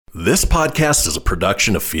This podcast is a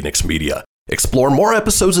production of Phoenix Media. Explore more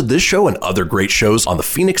episodes of this show and other great shows on the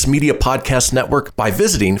Phoenix Media Podcast Network by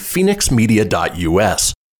visiting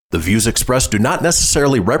phoenixmedia.us. The views expressed do not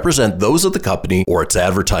necessarily represent those of the company or its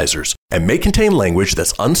advertisers and may contain language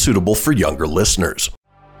that's unsuitable for younger listeners.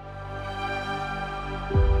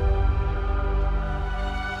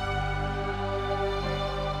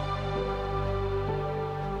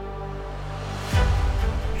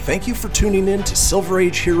 Thank you for tuning in to Silver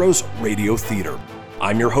Age Heroes Radio Theater.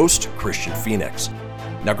 I'm your host, Christian Phoenix.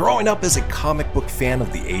 Now, growing up as a comic book fan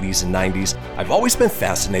of the 80s and 90s, I've always been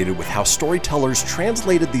fascinated with how storytellers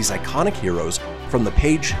translated these iconic heroes from the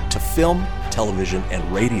page to film, television, and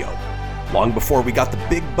radio. Long before we got the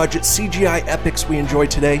big-budget CGI epics we enjoy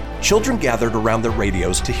today, children gathered around their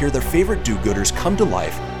radios to hear their favorite do-gooders come to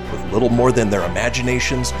life with little more than their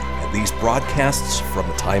imaginations and these broadcasts from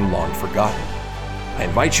a time long forgotten. I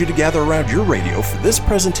invite you to gather around your radio for this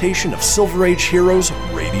presentation of Silver Age Heroes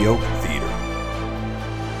Radio Theater.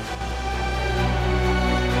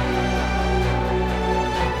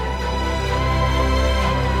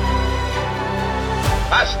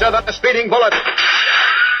 Faster than a speeding bullet.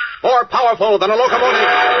 More powerful than a locomotive.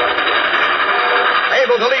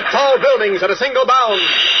 Able to leap tall buildings at a single bound.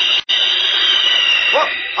 Look,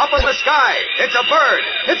 up in the sky. It's a bird.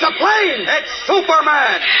 It's a plane. It's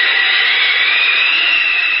Superman.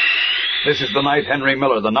 This is the night Henry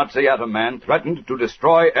Miller, the Nazi atom man, threatened to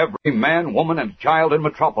destroy every man, woman, and child in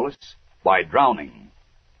Metropolis by drowning.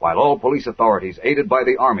 While all police authorities, aided by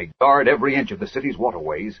the Army, guard every inch of the city's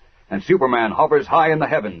waterways, and Superman hovers high in the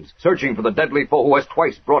heavens, searching for the deadly foe who has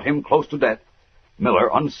twice brought him close to death,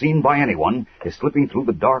 Miller, unseen by anyone, is slipping through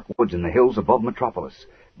the dark woods in the hills above Metropolis,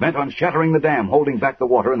 bent on shattering the dam holding back the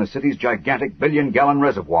water in the city's gigantic billion-gallon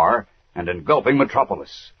reservoir and engulfing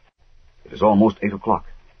Metropolis. It is almost 8 o'clock.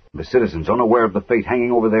 The citizens, unaware of the fate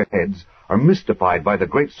hanging over their heads, are mystified by the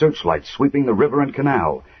great searchlights sweeping the river and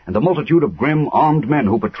canal, and the multitude of grim, armed men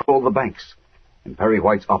who patrol the banks. In Perry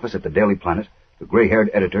White's office at the Daily Planet, the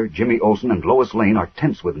gray-haired editor, Jimmy Olsen, and Lois Lane are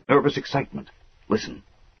tense with nervous excitement. Listen.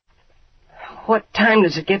 What time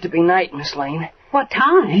does it get to be night, Miss Lane? What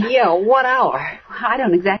time? Yeah, what hour? I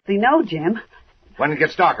don't exactly know, Jim. When it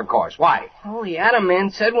gets dark, of course. Why? Oh, the Atom Man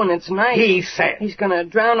said when it's night. He said. He's gonna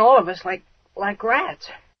drown all of us like rats.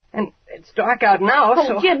 And it's dark out now, Oh,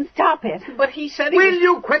 so... Jim, stop it. But he said he Will was...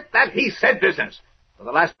 you quit that he said business? For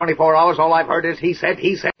the last 24 hours, all I've heard is he said.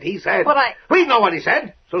 But We know what he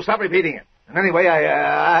said, so stop repeating it. And anyway,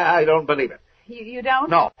 I don't believe it. You don't?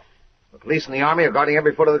 No. The police and the Army are guarding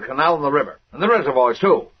every foot of the canal and the river. And the reservoirs,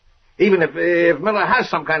 too. Even if Miller has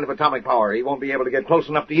some kind of atomic power, he won't be able to get close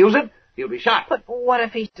enough to use it. He'll be shot. But what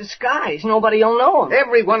if he's disguised? Nobody'll know him.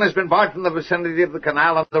 Everyone has been barred from the vicinity of the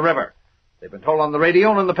canal and the river. They've been told on the radio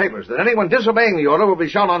and in the papers that anyone disobeying the order will be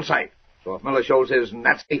shot on sight. So if Miller shows his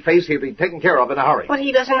Nazi face, he'll be taken care of in a hurry. But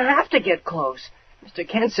he doesn't have to get close. Mr.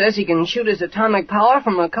 Kent says he can shoot his atomic power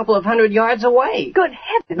from a couple of 100 yards away. Good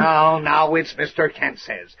heavens. No, it's Mr. Kent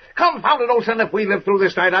says. Confound it, Olsen, if we live through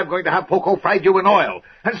this night, I'm going to have Poco fried you in oil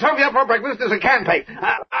and serve you up for breakfast as a pancake.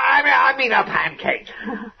 I mean a pancake.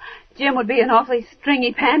 Jim would be an awfully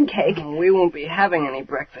stringy pancake. We won't be having any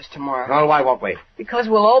breakfast tomorrow. Well, why won't we? Because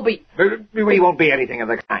we'll all be... We won't be anything of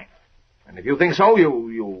the kind. And if you think so,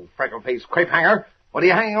 you freckle-faced crepe hanger, what are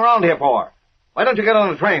you hanging around here for? Why don't you get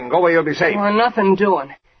on the train and go where you'll be safe? Well, nothing doing.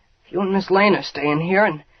 If you and Miss Lane are staying here,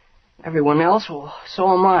 and everyone else, well, so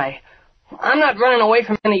am I. I'm not running away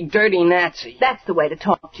from any dirty Nazi. That's the way to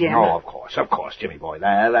talk, Jim. Oh, of course, Jimmy boy.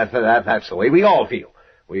 That's the way we all feel.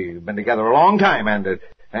 We've been together a long time, and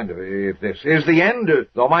if this is the end,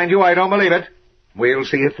 though mind you, I don't believe it, we'll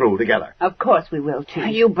see it through together. Of course we will, Chief.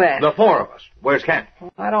 You bet. The four of us. Where's Kent?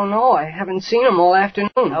 I don't know. I haven't seen him all afternoon.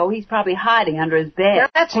 Oh, he's probably hiding under his bed. Now,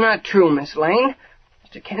 that's not true, Miss Lane.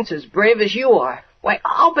 Mr. Kent's as brave as you are. Why,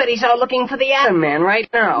 I'll bet he's out looking for the Atom Man right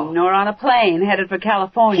now. Nor on a plane headed for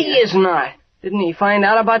California. He is not. Didn't he find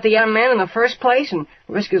out about the Atom Man in the first place and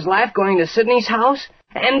risk his life going to Sidney's house?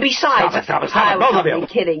 And besides... Stop it, I both of you. was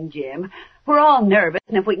kidding, Jim. We're all nervous,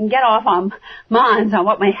 and if we can get off our minds on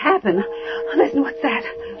what may happen... Listen, what's that?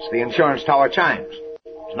 It's the insurance tower chimes.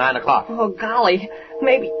 It's 9 o'clock. Oh, golly.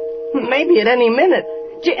 Maybe at any minute.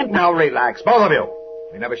 Jim... Now relax, both of you.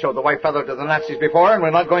 We never showed the white feather to the Nazis before, and we're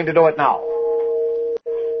not going to do it now.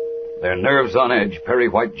 Their nerves on edge, Perry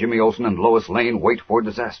White, Jimmy Olsen, and Lois Lane wait for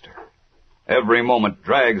disaster. Every moment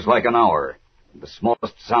drags like an hour. The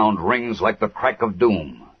smallest sound rings like the crack of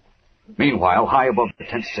doom. Meanwhile, high above the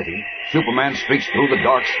tent city, Superman streaks through the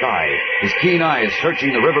dark sky, his keen eyes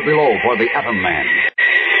searching the river below for the Atom Man.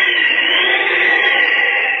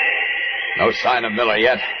 No sign of Miller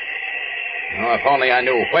yet. Oh, if only I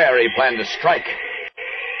knew where he planned to strike.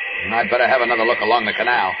 And I'd better have another look along the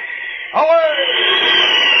canal. Away!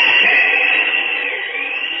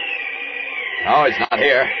 No, he's not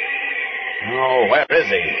here. Oh, where is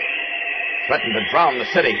he? Threatened to drown the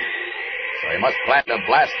city. So he must plan to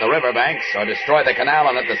blast the riverbanks, or destroy the canal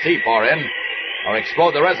and let the sea pour in, or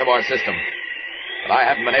explode the reservoir system. But I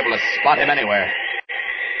haven't been able to spot him anywhere.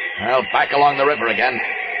 Well, back along the river again.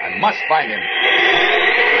 I must find him.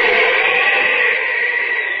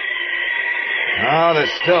 Oh,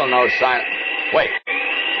 there's still no sign. Wait.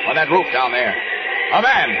 On that roof down there. A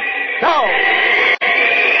man! No!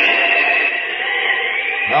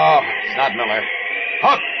 No, it's not Miller.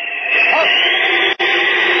 Hook! Hook!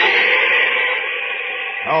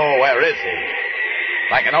 Oh, where is he?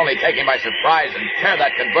 If I can only take him by surprise and tear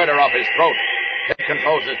that converter off his throat. It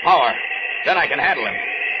controls his power. Then I can handle him.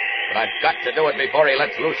 But I've got to do it before he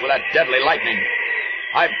lets loose with that deadly lightning.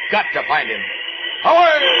 I've got to find him.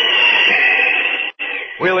 Away!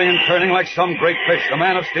 Wheeling and turning like some great fish, the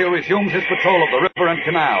Man of Steel resumes his patrol of the river and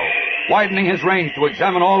canal, widening his range to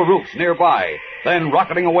examine all routes nearby, then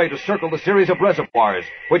rocketing away to circle the series of reservoirs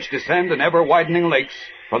which descend in ever-widening lakes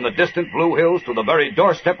from the distant Blue Hills to the very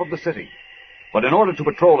doorstep of the city. But in order to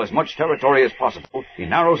patrol as much territory as possible, he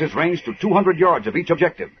narrows his range to 200 yards of each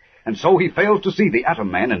objective, and so he fails to see the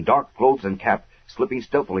Atom Man in dark clothes and cap slipping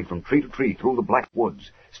stealthily from tree to tree through the black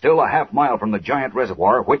woods, still a half-mile from the giant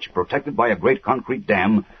reservoir which, protected by a great concrete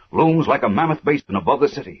dam, looms like a mammoth basin above the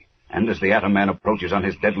city. And as the Atom Man approaches on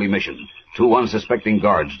his deadly mission, two unsuspecting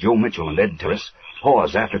guards, Joe Mitchell and Ed Terrace,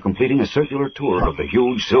 pause after completing a circular tour of the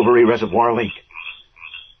huge silvery reservoir lake.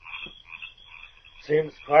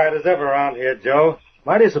 Seems quiet as ever around here, Joe.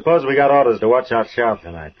 Why do you suppose we got orders to watch out sharp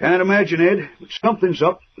tonight? Can't imagine, Ed. But something's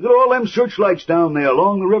up. Look at all them searchlights down there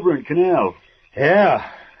along the river and canal. Yeah,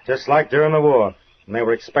 just like during the war. And they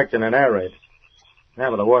were expecting an air raid. Yeah,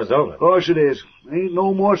 but the war's over. Of course it is. Ain't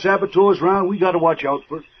no more saboteurs around. We got to watch out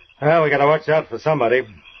for. Well, we got to watch out for somebody.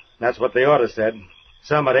 That's what the order said.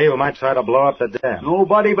 Somebody who might try to blow up the dam.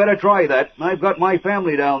 Nobody better try that. I've got my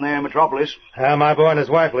family down there in Metropolis. My boy and his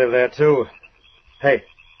wife live there, too. Hey,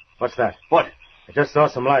 what's that? What? I just saw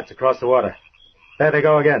some lights across the water. There they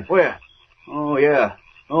go again. Where? Oh, yeah.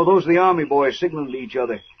 Oh, those are the Army boys signaling to each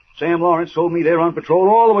other. Sam Lawrence told me they're on patrol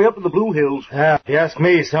all the way up to the Blue Hills. Yeah, if you ask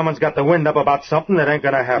me, someone's got the wind up about something that ain't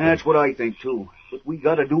gonna happen. That's what I think, too. What we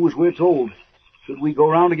gotta do as we're told. Should we go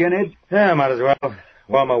round again, Ed? Yeah, might as well.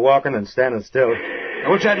 While we're walking and standing still. Now,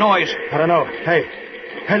 what's that noise? I don't know. Hey,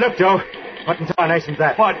 look, Joe. What in tarnation's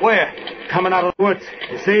that? What? Where? Coming out of the woods.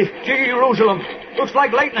 You see? Gee, Jerusalem. Looks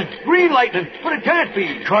like lightning. Green lightning. But it can't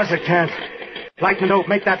be. Of course it can't. Lightning don't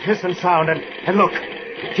make that hissing sound. And look,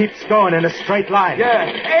 it keeps going in a straight line. Yeah.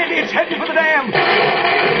 Ed, it's heading for the dam.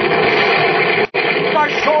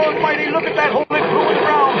 Gosh, so almighty, look at that hole it blew in the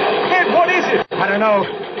ground. Ed, what is it? I don't know.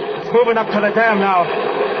 It's moving up to the dam now.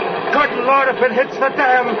 Good Lord, if it hits the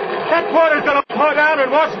dam, that water's gonna pour down and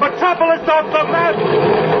wash Metropolis off the map.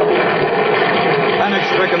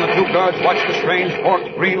 Panic-stricken, the two guards watched the strange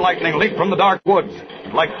forked green lightning leap from the dark woods,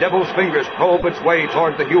 and like devil's fingers probe its way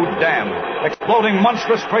toward the huge dam, exploding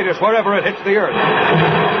monstrous craters wherever it hits the earth.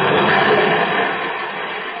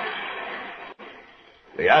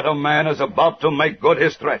 The Atom Man is about to make good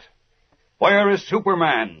his threat. Where is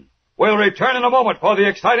Superman? We'll return in a moment for the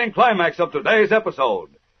exciting climax of today's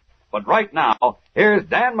episode. But right now, here's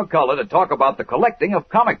Dan McCullough to talk about the collecting of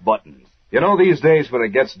comic buttons. You know, these days when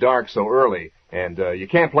it gets dark so early and you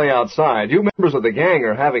can't play outside, you members of the gang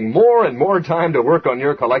are having more and more time to work on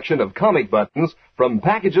your collection of comic buttons from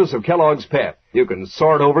packages of Kellogg's Pep. You can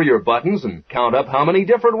sort over your buttons and count up how many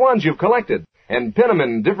different ones you've collected and pin them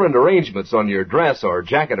in different arrangements on your dress or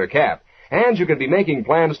jacket or cap. And you can be making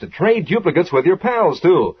plans to trade duplicates with your pals,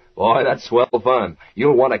 too. Boy, that's swell fun.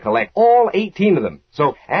 You'll want to collect all 18 of them.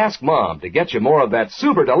 So ask Mom to get you more of that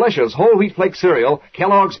super delicious whole wheat flake cereal,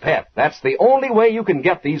 Kellogg's Pep. That's the only way you can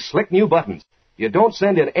get these slick new buttons. You don't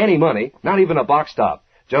send in any money, not even a box top.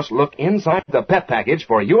 Just look inside the Pep package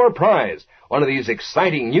for your prize. One of these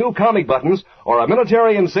exciting new comic buttons, or a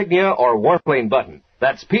military insignia or warplane button.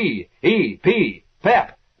 That's P-E-P,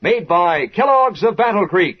 Pep, made by Kellogg's of Battle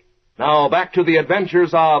Creek. Now back to the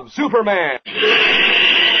adventures of Superman.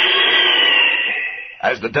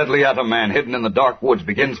 As the deadly Atom Man hidden in the dark woods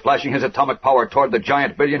begins flashing his atomic power toward the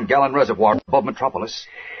giant billion-gallon reservoir above Metropolis,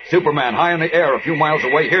 Superman, high in the air a few miles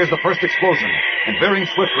away, hears the first explosion and, veering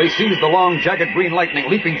swiftly, sees the long, jagged green lightning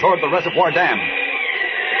leaping toward the reservoir dam.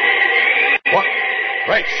 What?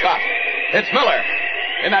 Great shot! It's Miller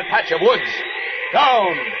in that patch of woods.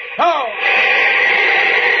 Down! Down!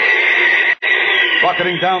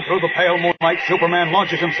 Rocketing down through the pale moonlight, Superman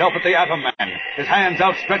launches himself at the Atom Man, his hands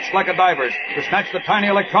outstretched like a diver's to snatch the tiny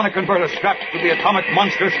electronic converter strapped to the atomic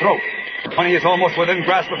monster's throat. When he is almost within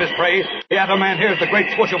grasp of his prey, the Atom Man hears the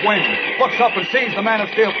great swoosh of wind, looks up and sees the Man of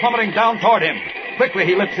Steel plummeting down toward him. Quickly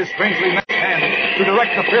he lifts his strangely meshed hand to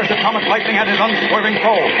direct the fierce atomic lightning at his unswerving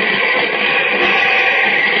foe.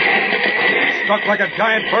 Struck like a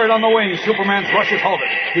giant bird on the wing, Superman's rush is halted.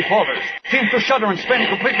 He falters, seems to shudder and spin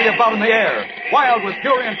completely about in the air. Wild with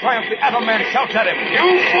fury and triumph, the Atom Man shouts at him.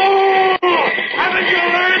 You fool! Haven't you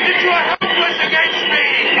learned that you are helpless against me?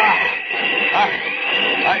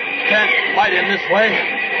 I can't fight in this way.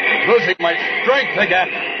 Losing my strength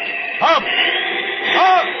again. Up!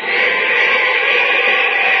 Up!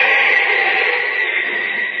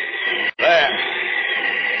 There.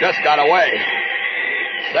 Just got away.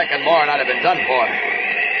 Second more and I'd have been done for.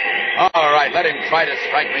 All right, let him try to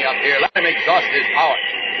strike me up here. Let him exhaust his power.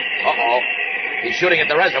 Uh-oh. He's shooting at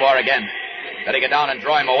the reservoir again. Better get down and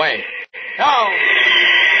draw him away. Now!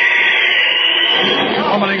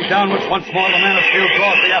 Plummeting downwards once more, the Man of Steel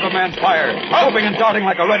draws the Atom Man's fire, moving and darting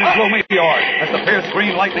like a red and blue meteor, as the fierce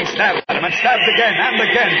green lightning stabs at him and stabs again and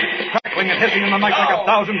again, crackling and hissing in the night like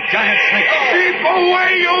 1,000 giant snakes. Keep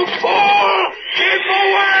away, you fool! Keep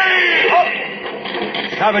away!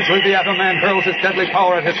 Savagely, the Atom Man hurls his deadly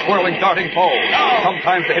power at his swirling, darting foe.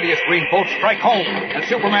 Sometimes the hideous green bolts strike home, and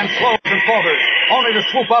Superman slows and falters, only to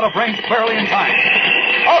swoop out of range barely in time.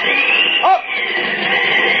 Up! Up!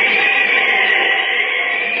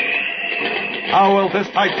 How will this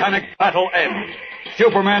titanic battle end?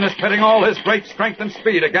 Superman is pitting all his great strength and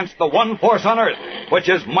speed against the one force on Earth, which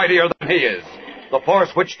is mightier than he is. The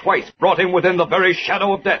force which twice brought him within the very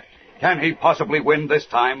shadow of death. Can he possibly win this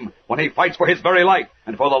time, when he fights for his very life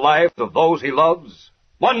and for the lives of those he loves?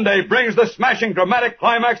 Monday brings the smashing dramatic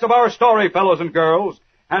climax of our story, fellows and girls,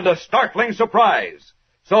 and a startling surprise.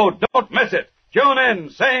 So don't miss it. Tune in,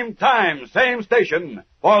 same time, same station,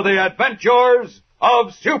 for the adventures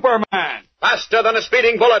of Superman. Faster than a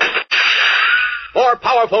speeding bullet. More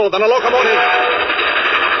powerful than a locomotive.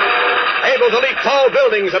 Able to leap tall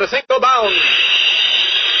buildings at a single bound.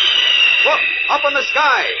 Look, up in the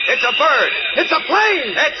sky. It's a bird. It's a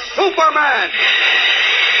plane. It's Superman.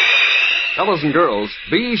 Fellows and girls,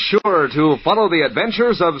 be sure to follow the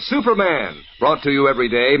adventures of Superman. Brought to you every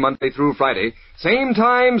day, Monday through Friday. Same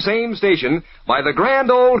time, same station, by the grand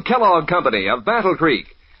old Kellogg Company of Battle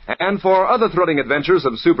Creek. And for other thrilling adventures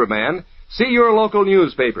of Superman, see your local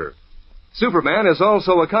newspaper. Superman is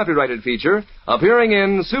also a copyrighted feature appearing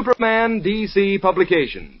in Superman DC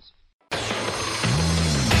Publications.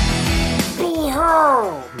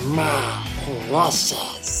 Behold, my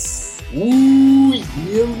precious. Ooh,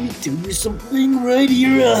 yeah, let me tell you something right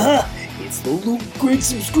here, It's the Loot Crate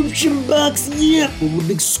subscription box, yeah, full of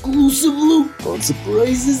exclusive loot, fun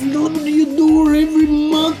surprises delivered to your door every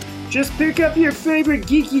month. Just pick up your favorite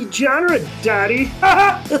geeky genre, Daddy.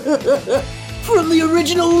 From the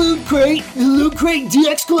original Loot Crate, the Loot Crate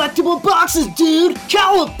DX collectible boxes, dude!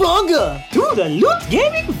 Cowabunga! To the Loot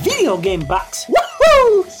Gaming video game box.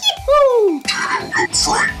 Woohoo! Yee-hoo!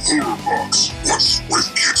 Box. What's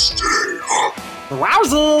with kids today, huh?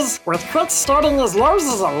 Wowzers! With crates starting as low as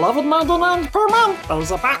 $11.99 per month,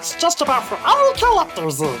 there's a box just about for all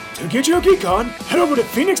collectors. To get your geek on, head over to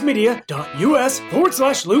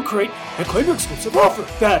phoenixmedia.us/Loot Crate and claim your exclusive offer.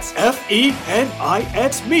 That's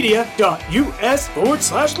FENIX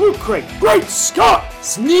media.us/Loot Crate. Great Scott!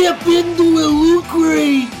 Snap into a Loot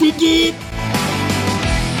Crate, dig it?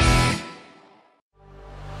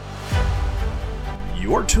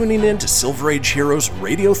 You're tuning in to Silver Age Heroes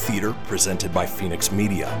Radio Theater presented by Phoenix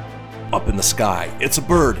Media. Up in the sky, it's a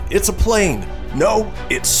bird, it's a plane. No,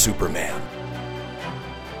 it's Superman.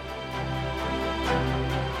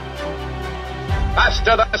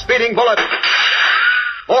 Faster than a speeding bullet.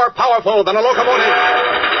 More powerful than a locomotive.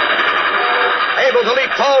 Able to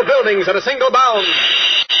leap tall buildings at a single bound.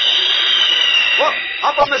 Look,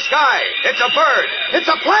 up in the sky. It's a bird. It's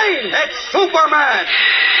a plane. It's Superman.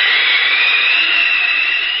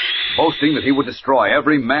 Boasting that he would destroy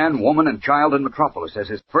every man, woman, and child in Metropolis as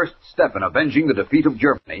his first step in avenging the defeat of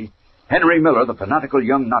Germany, Henry Miller, the fanatical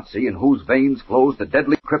young Nazi in whose veins flows the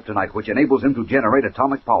deadly kryptonite which enables him to generate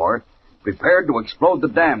atomic power, prepared to explode the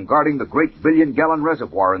dam guarding the great billion-gallon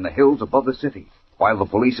reservoir in the hills above the city. While the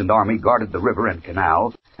police and army guarded the river and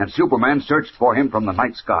canal, and Superman searched for him from the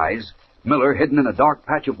night skies, Miller, hidden in a dark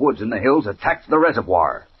patch of woods in the hills, attacked the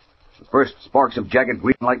reservoir. The first sparks of jagged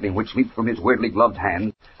green lightning which leaped from his weirdly gloved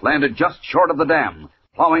hand landed just short of the dam,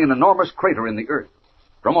 plowing an enormous crater in the earth.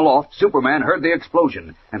 From aloft, Superman heard the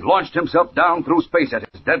explosion and launched himself down through space at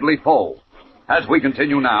his deadly foe. As we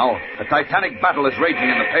continue now, a titanic battle is raging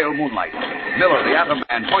in the pale moonlight. Miller, the Atom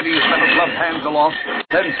Man, pointing his metal gloved hands aloft,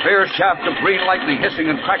 sends fierce shafts of green lightning hissing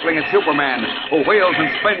and crackling at Superman, who wheels and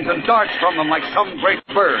spins and darts from them like some great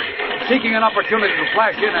bird, seeking an opportunity to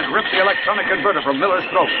flash in and rip the electronic converter from Miller's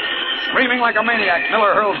throat. Screaming like a maniac,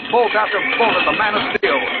 Miller hurls bolt after bolt at the Man of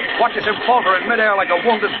Steel, watches him falter in midair like a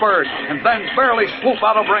wounded bird, and then barely swoop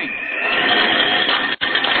out of range.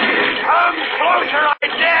 Come closer, I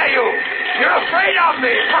dare you! You're afraid of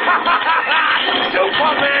me!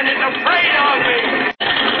 Superman is afraid of me!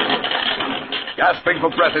 Gasping for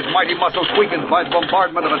breath, his mighty muscles weakened by the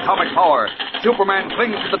bombardment of atomic power, Superman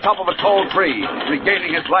clings to the top of a tall tree,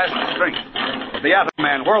 regaining his last strength. But the Atom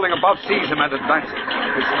Man, whirling about, sees him and advances,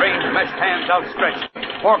 his strange meshed hands outstretched,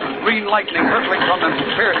 forked green lightning hurtling from them to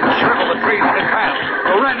pierce and shrivel the trees in his path,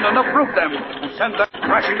 to rend and uproot them, and send them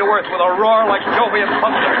crashing to earth with a roar like Jovian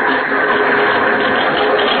thunder.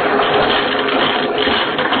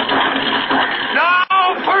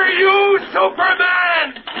 Now for you,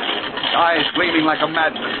 Superman! Eyes gleaming like a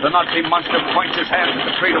madman, the Nazi monster points his hands at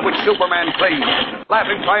the tree to which Superman clings,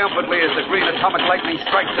 laughing triumphantly as the green atomic lightning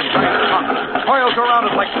strikes the giant trunk, coils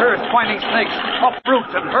around it like fierce twining snakes,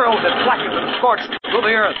 uproots and hurls it, blackens and scorched through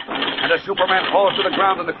the earth. And as Superman falls to the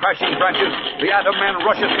ground in the crashing branches, the Atom Man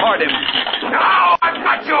rushes toward him. Now I've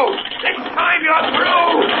got you! This time you're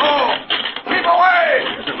through! Oh! Keep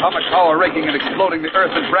away! His atomic power raking and exploding the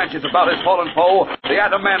earth and branches about his fallen foe, the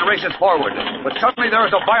Atom Man races forward. But suddenly there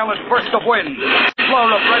is a violent burst of wind, blur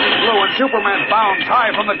of red and blue, and Superman bounds high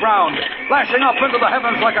from the ground, flashing up into the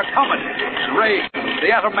heavens like a comet. Enraged, the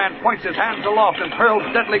Atom Man points his hands aloft and hurls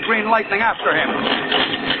deadly green lightning after him.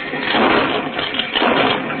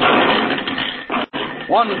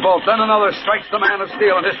 One bolt, then another strikes the Man of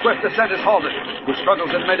Steel, and his swift descent is halted. He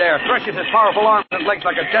struggles in midair, threshes his powerful arms and legs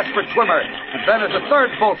like a desperate swimmer, and then as the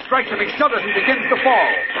third bolt strikes him, he shudders and begins to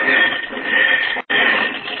fall.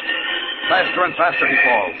 Faster and faster he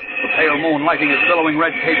falls, the pale moon lighting his billowing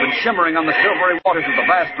red cape and shimmering on the silvery waters of the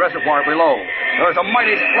vast reservoir below. There is a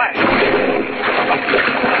mighty splash.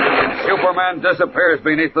 Superman disappears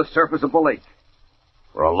beneath the surface of the lake.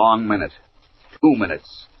 For a long minute, 2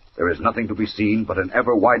 minutes, there is nothing to be seen but an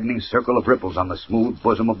ever-widening circle of ripples on the smooth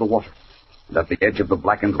bosom of the water. And at the edge of the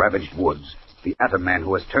blackened, ravaged woods, the Atom Man,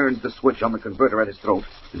 who has turned the switch on the converter at his throat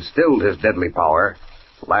and stilled his deadly power,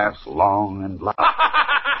 laughs long and loud.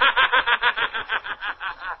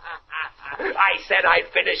 I said I'd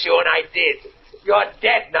finish you, and I did. You're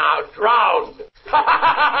dead now, drowned.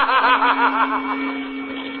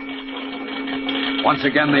 Once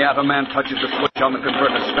again, the Atom Man touches the switch on the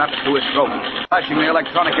converter strapped to his throat, flashing the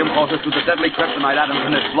electronic impulses through the deadly kryptonite atoms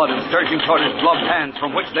in his blood and surging toward his gloved hands,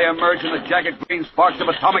 from which they emerge in the jagged green sparks of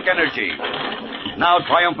atomic energy. Now,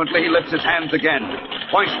 triumphantly, he lifts his hands again,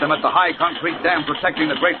 points them at the high concrete dam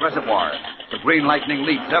protecting the great reservoir. The green lightning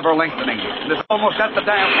leaps, ever lengthening, and is almost at the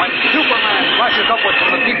dam when Superman flashes upward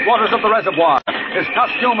from the deep waters of the reservoir, his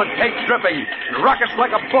costume and cape dripping, and rockets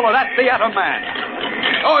like a bullet at the Atom Man.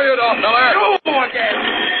 No, you don't, Miller. You again!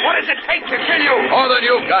 What does it take to kill you? More than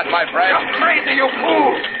you've got, my friend. You're crazy, you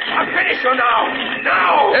fool! I'll finish you now!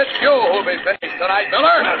 Now! It's you who'll be finished tonight,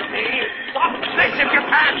 Miller. Me? Stop this if you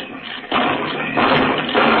can!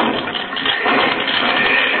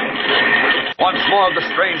 Once more the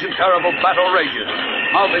strange and terrible battle rages.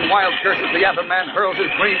 Mouthing wild curses, the Atom Man hurls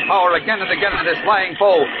his green power again and again at his flying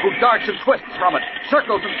foe, who darts and twists from it,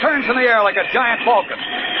 circles and turns in the air like a giant falcon.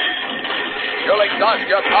 You'll exhaust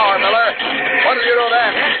your power, Miller. What'll you do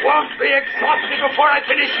then? It won't be exhausted before I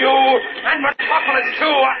finish you, and Metropolis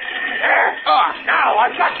too. There. Now,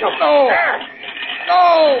 I've got you. No. There.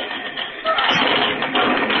 No!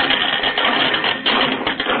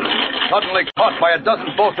 Suddenly caught by a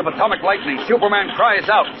dozen bolts of atomic lightning, Superman cries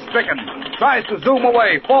out, stricken, tries to zoom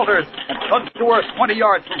away, falters, and thuds to earth 20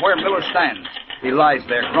 yards from where Miller stands. He lies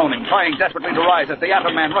there, groaning, trying desperately to rise as the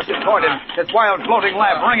Atom Man rushes toward him, his wild, floating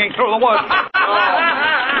laugh ringing through the woods.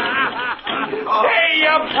 Say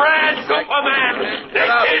your prayers, Superman!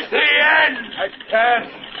 This is the end! I can't.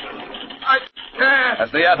 As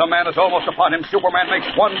the Atom Man is almost upon him, Superman makes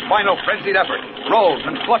one final frenzied effort, rolls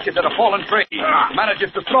and clutches at a fallen tree,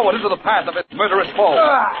 manages to throw it into the path of his murderous foe.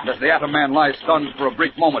 And as the Atom Man lies stunned for a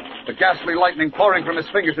brief moment, the ghastly lightning pouring from his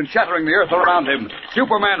fingers and shattering the earth around him,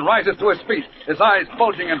 Superman rises to his feet, his eyes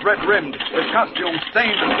bulging and red-rimmed, his costume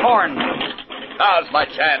stained and torn. Now's my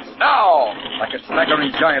chance. Now! Like a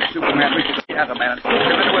staggering giant, Superman reaches the Atom Man and swoops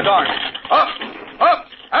him into his arms. Up! Up!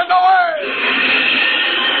 And away!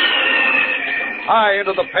 High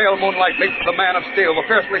into the pale moonlight leaps the Man of Steel, the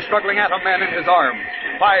fiercely struggling Atom Man in his arms.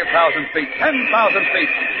 5,000 feet, 10,000 feet.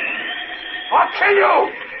 I'll kill you!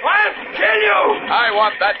 I'll kill you! I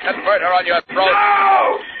want that converter on your throat.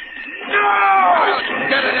 No! No! I'll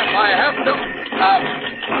get it if I have to.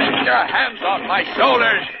 Take your hands off my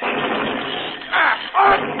shoulders.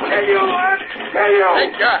 I'll kill you! I'll kill you!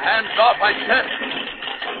 Take your hands off my chest.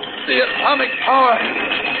 The atomic power.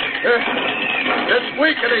 It's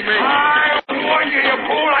weakening me. I warned you, you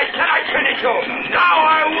fool. I said I'd finish you. Now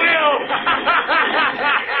I will.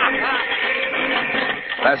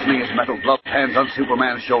 Fastening his metal gloved hands on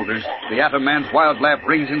Superman's shoulders, the Atom Man's wild laugh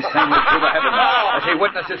rings insanely through the heavens as he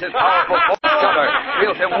witnesses his powerful foe shudder,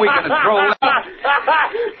 feels him weaken and grow limp.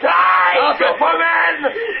 Die, Superman!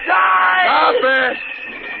 Die! Stop it!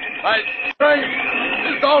 My strength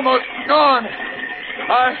is almost gone.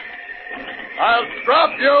 I'll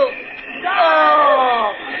drop you.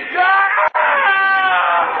 No!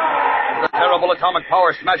 The terrible atomic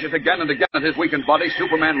power smashes again and again at his weakened body.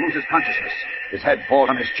 Superman loses consciousness. His head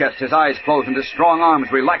falls on his chest, his eyes close, and his strong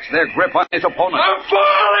arms relax their grip on his opponent. I'm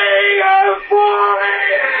falling! I'm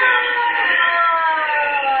falling!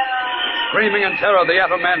 Screaming in terror, the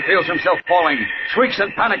Atom Man feels himself falling, shrieks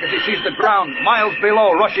in panic as he sees the ground miles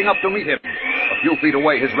below rushing up to meet him. A few feet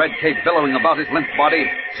away, his red cape billowing about his limp body,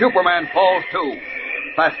 Superman falls too.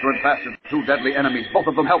 Faster and faster, the two deadly enemies, both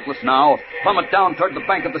of them helpless now, plummet down toward the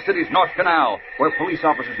bank of the city's North Canal, where police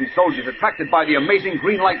officers and soldiers, attracted by the amazing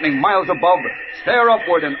green lightning miles above, stare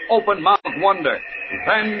upward in open-mouthed wonder.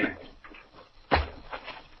 Then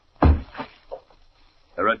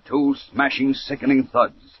there are two smashing, sickening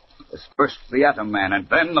thuds. As first the Atom Man, and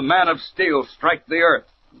then the Man of Steel strike the earth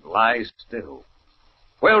and lie still.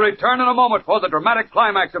 We'll return in a moment for the dramatic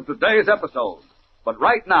climax of today's episode. But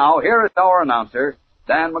right now, here is our announcer,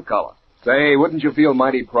 Dan McCullough. Say, wouldn't you feel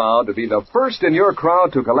mighty proud to be the first in your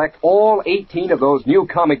crowd to collect all 18 of those new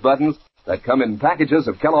comic buttons that come in packages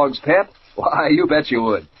of Kellogg's Pep? Why, you bet you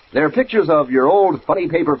would. They're pictures of your old funny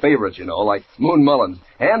paper favorites, you know, like Moon Mullins.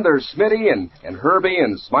 And there's Smitty and Herbie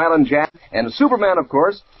and Smilin' Jack and Superman, of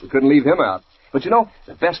course. We couldn't leave him out. But you know,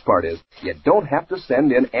 the best part is you don't have to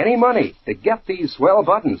send in any money to get these swell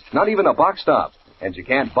buttons, not even a box top. And you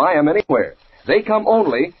can't buy them anywhere. They come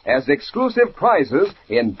only as exclusive prizes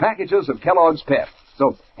in packages of Kellogg's Pep.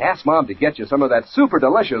 So ask Mom to get you some of that super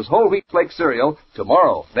delicious whole wheat flake cereal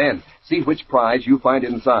tomorrow. Then see which prize you find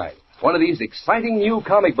inside. One of these exciting new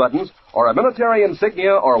comic buttons or a military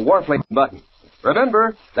insignia or warplane button.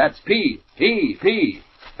 Remember, that's P-P-P,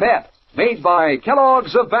 Pep, made by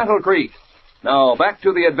Kellogg's of Battle Creek. Now back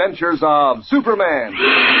to the adventures of Superman.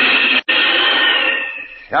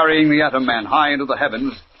 Carrying the Atom Man high into the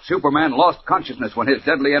heavens, Superman lost consciousness when his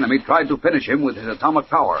deadly enemy tried to finish him with his atomic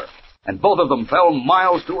power, and both of them fell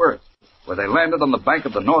miles to Earth, where they landed on the bank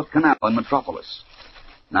of the North Canal in Metropolis.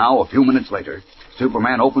 Now, a few minutes later,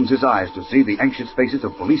 Superman opens his eyes to see the anxious faces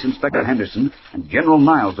of Police Inspector Henderson and General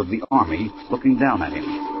Niles of the Army looking down at him.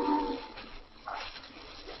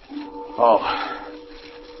 Oh.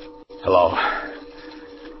 Hello.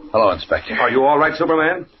 Hello, Inspector. Are you all right,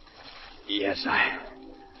 Superman? Yes,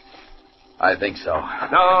 I think so.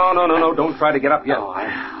 No. Don't try to get up yet. No,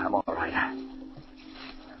 I'm all right.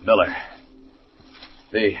 Miller.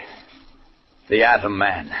 The Atom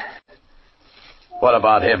Man. What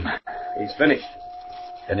about him? He's finished.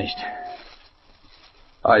 Finished?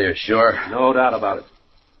 Are you sure? No doubt about it.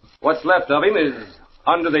 What's left of him is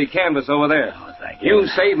under the canvas over there. Oh, thank you. You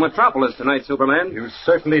saved Metropolis tonight, Superman. You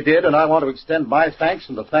certainly did, and I want to extend my thanks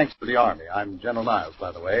and the thanks to the Army. I'm General Niles,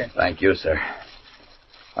 by the way. Thank you, sir.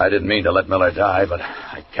 I didn't mean to let Miller die, but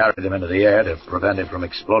I carried him into the air to prevent him from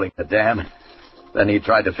exploding the dam. Then he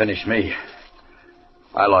tried to finish me.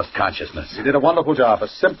 I lost consciousness. You did a wonderful job, a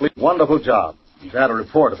simply wonderful job. You've had a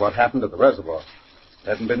report of what happened at the reservoir. If it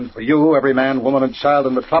hadn't been for you, every man, woman, and child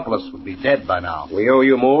in Metropolis would be dead by now. We owe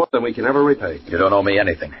you more than we can ever repay. You don't owe me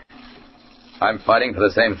anything. I'm fighting for the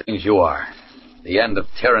same things you are. The end of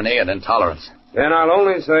tyranny and intolerance. Then I'll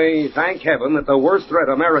only say, thank heaven that the worst threat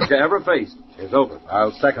America ever faced is over.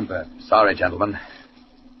 I'll second that. Sorry, gentlemen,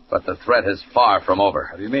 but the threat is far from over.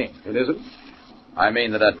 What do you mean? It isn't? I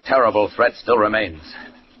mean that a terrible threat still remains.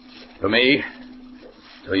 To me,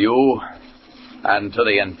 to you, and to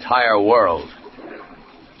the entire world.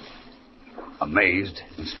 Amazed,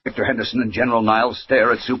 Inspector Henderson and General Niles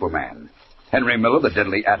stare at Superman. Henry Miller, the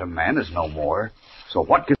deadly Atom Man, is no more. So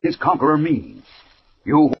what can his conqueror mean?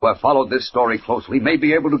 You who have followed this story closely may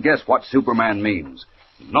be able to guess what Superman means.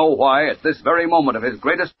 Know why, at this very moment of his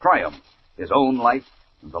greatest triumph, his own life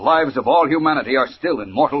and the lives of all humanity are still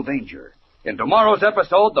in mortal danger. In tomorrow's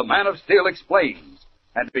episode, the Man of Steel explains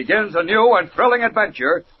and begins a new and thrilling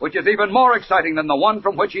adventure, which is even more exciting than the one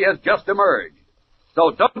from which he has just emerged.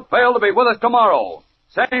 So don't fail to be with us tomorrow.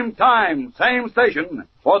 same time, same station,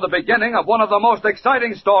 for the beginning of one of the most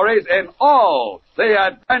exciting stories in all the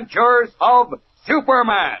adventures of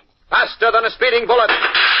Superman. Faster than a speeding bullet.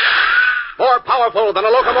 More powerful than a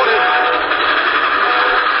locomotive.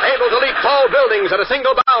 Able to leap tall buildings at a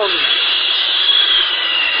single bound.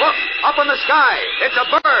 Look, up in the sky. It's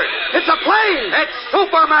a bird. It's a plane. It's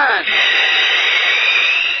Superman.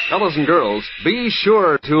 Fellas and girls, be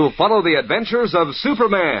sure to follow the adventures of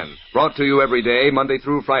Superman. Brought to you every day, Monday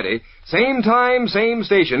through Friday. Same time, same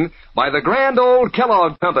station, by the grand old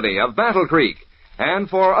Kellogg Company of Battle Creek. And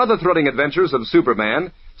for other thrilling adventures of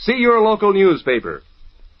Superman, see your local newspaper.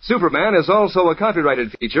 Superman is also a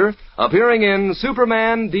copyrighted feature appearing in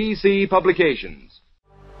Superman DC Publications.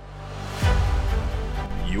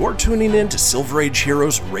 You're tuning in to Silver Age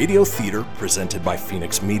Heroes Radio Theater presented by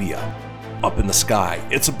Phoenix Media. Up in the sky,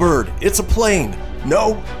 it's a bird, it's a plane.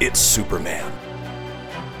 No, it's Superman.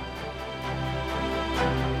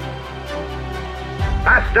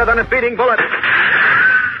 Faster than a speeding bullet.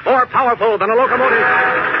 More powerful than a locomotive.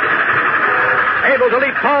 Able to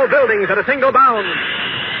leap tall buildings at a single bound.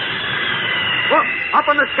 Look, up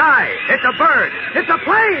in the sky. It's a bird. It's a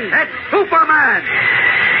plane. It's Superman.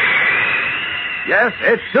 Yes,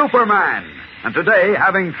 it's Superman. And today,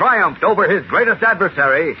 having triumphed over his greatest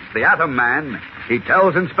adversary, the Atom Man, he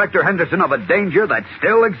tells Inspector Henderson of a danger that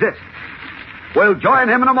still exists. We'll join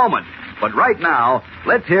him in a moment. But right now,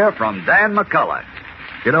 let's hear from Dan McCullough.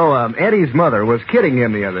 You know, Eddie's mother was kidding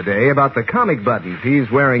him the other day about the comic buttons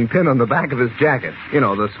he's wearing pinned on the back of his jacket. You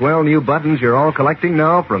know, the swell new buttons you're all collecting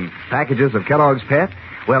now from packages of Kellogg's Pet.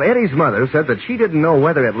 Well, Eddie's mother said that she didn't know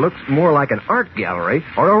whether it looks more like an art gallery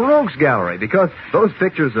or a rogues gallery because those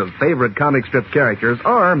pictures of favorite comic strip characters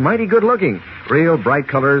are mighty good looking. Real bright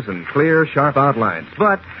colors and clear, sharp outlines.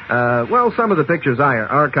 But, some of the pictures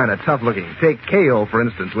are kind of tough looking. Take K.O., for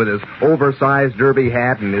instance, with his oversized derby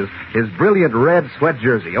hat and his brilliant red sweat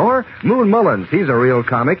jersey. Or Moon Mullins, he's a real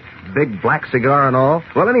comic. Big black cigar and all.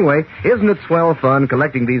 Well, anyway, isn't it swell fun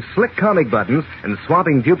collecting these slick comic buttons and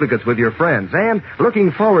swapping duplicates with your friends and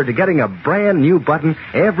looking forward to getting a brand new button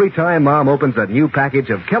every time Mom opens a new package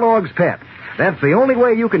of Kellogg's Pep? That's the only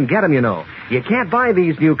way you can get them, you know. You can't buy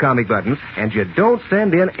these new comic buttons, and you don't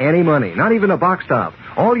send in any money, not even a box top.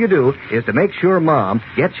 All you do is to make sure Mom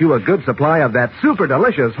gets you a good supply of that super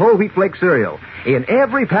delicious whole wheat flake cereal. In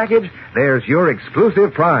every package, there's your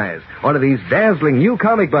exclusive prize, one of these dazzling new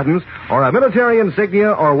comic buttons or a military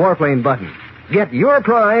insignia or warplane button. Get your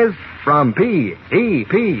prize from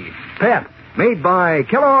P.E.P. Pep, made by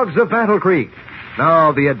Kellogg's of Battle Creek.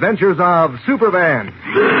 Now, the adventures of Superman.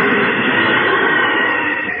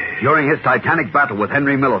 During his titanic battle with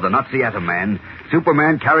Henry Miller, the Nazi Atom Man,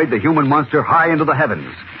 Superman carried the human monster high into the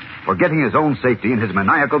heavens. Forgetting his own safety and his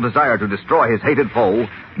maniacal desire to destroy his hated foe,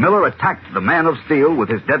 Miller attacked the Man of Steel with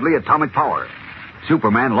his deadly atomic power.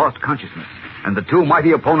 Superman lost consciousness, and the two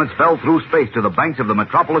mighty opponents fell through space to the banks of the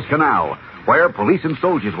Metropolis Canal, where police and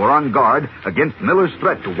soldiers were on guard against Miller's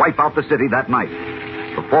threat to wipe out the city that night.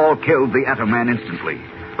 The fall killed the Atom Man instantly.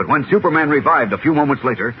 But when Superman revived a few moments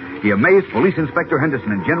later, he amazed Police Inspector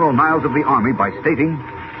Henderson and General Niles of the Army by stating,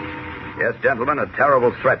 "Yes, gentlemen, a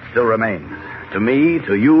terrible threat still remains. To me,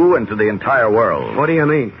 to you, and to the entire world." What do you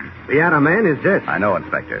mean? The Atom Man is dead. I know,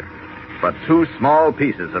 Inspector. But two small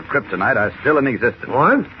pieces of kryptonite are still in existence.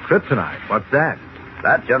 What? Kryptonite? What's that?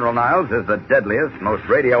 That, General Niles, is the deadliest, most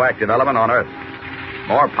radioactive element on Earth.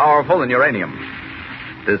 More powerful than uranium.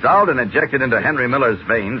 Dissolved and injected into Henry Miller's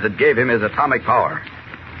veins, it gave him his atomic power.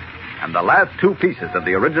 And the last two pieces of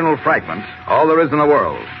the original fragment, all there is in the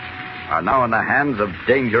world, are now in the hands of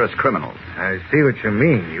dangerous criminals. I see what you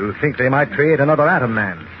mean. You think they might create another Atom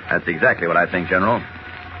Man. That's exactly what I think, General.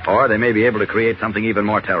 Or they may be able to create something even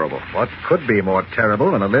more terrible. What could be more terrible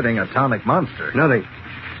than a living atomic monster? Nothing.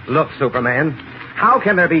 Look, Superman, how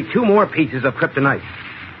can there be two more pieces of kryptonite?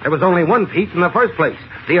 There was only one piece in the first place.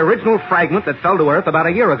 The original fragment that fell to Earth about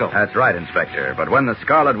a year ago. That's right, Inspector. But when the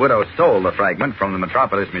Scarlet Widow stole the fragment from the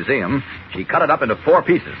Metropolis Museum, she cut it up into 4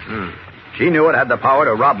 pieces. She knew it had the power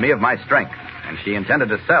to rob me of my strength, and she intended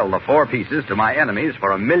to sell the 4 pieces to my enemies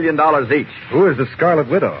for $1 million each. Who is the Scarlet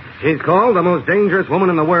Widow? She's called the most dangerous woman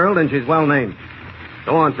in the world, and she's well named.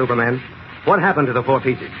 Go on, Superman. What happened to the 4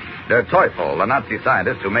 pieces? Der Teufel, the Nazi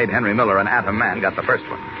scientist who made Henry Miller an Atom Man, got the first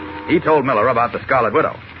one. He told Miller about the Scarlet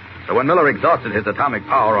Widow. So when Miller exhausted his atomic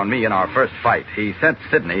power on me in our first fight, he sent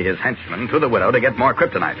Sidney, his henchman, to the Widow to get more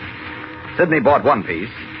kryptonite. Sidney bought 1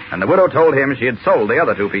 piece, and the Widow told him she had sold the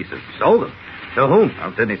other 2 pieces. Sold them? To whom?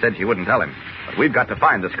 Well, Sidney said she wouldn't tell him. But we've got to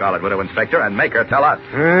find the Scarlet Widow, Inspector, and make her tell us.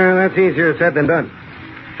 That's easier said than done.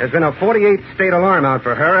 There's been a 48-state alarm out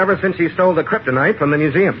for her ever since she stole the kryptonite from the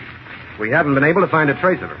museum. We haven't been able to find a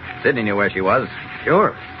trace of her. Sidney knew where she was.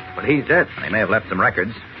 Sure, but he's dead. They may have left some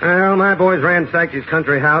records. Well, my boys ransacked his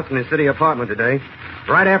country house and his city apartment today,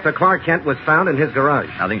 right after Clark Kent was found in his garage.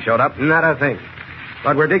 Nothing showed up? Not a thing.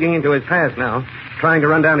 But we're digging into his past now, trying to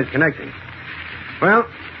run down his connections. Well,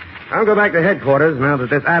 I'll go back to headquarters now that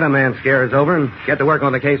this Adam Man scare is over and get to work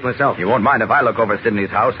on the case myself. You won't mind if I look over Sidney's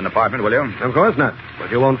house and apartment, will you? Of course not. But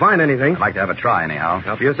you won't find anything. I'd like to have a try, anyhow.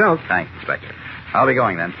 Help yourself. Thanks, Inspector. I'll be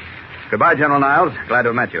going then. Goodbye, General Niles. Glad to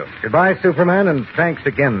have met you. Goodbye, Superman, and thanks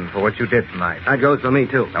again for what you did tonight. That goes for me,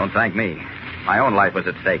 too. Don't thank me. My own life was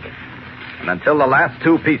at stake. And until the last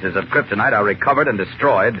 2 pieces of kryptonite are recovered and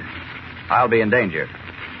destroyed, I'll be in danger.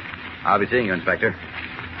 I'll be seeing you, Inspector.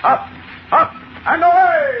 Up! Up! And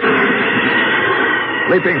away!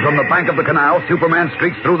 Leaping from the bank of the canal, Superman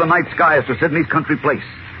streaks through the night skies to Sidney's country place.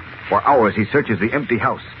 For hours he searches the empty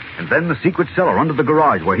house, and then the secret cellar under the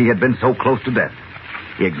garage where he had been so close to death.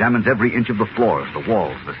 He examines every inch of the floors, the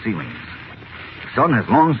walls, the ceilings. The sun has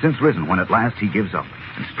long since risen when at last he gives up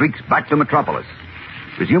and streaks back to Metropolis.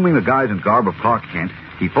 Resuming the guise and garb of Clark Kent,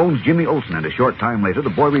 he phones Jimmy Olsen, and a short time later, the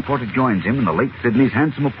boy reporter joins him in the late Sidney's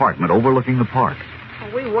handsome apartment overlooking the park.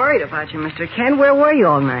 Well, we worried about you, Mr. Kent. Where were you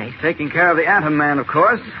all night? Taking care of the Atom Man, of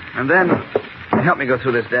course. And then... Help me go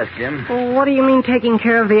through this desk, Jim. Well, what do you mean taking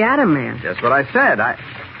care of the Atom Man? Just what I said.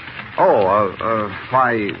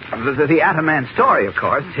 Why, the Atom Man story, of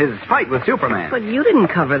course. His fight with Superman. But you didn't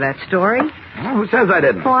cover that story. Well, who says I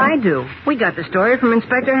didn't? Oh, I do. We got the story from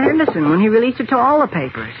Inspector Henderson when he released it to all the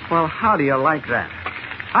papers. Well, how do you like that?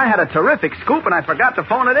 I had a terrific scoop, and I forgot to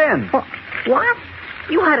phone it in. What?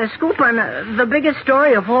 You had a scoop on the biggest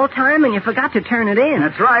story of all time, and you forgot to turn it in.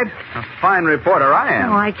 That's right. A fine reporter I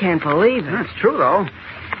am. Oh, I can't believe it. That's true, though.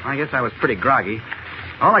 I guess I was pretty groggy.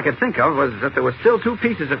 All I could think of was that there were still 2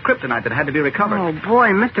 pieces of kryptonite that had to be recovered. Oh, boy,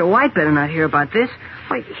 Mr. White better not hear about this.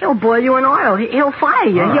 Why, he'll boil you in oil. He'll fire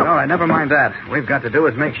you. All right, never mind that. What we've got to do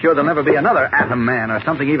is make sure there'll never be another Atom Man or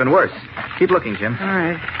something even worse. Keep looking, Jim. All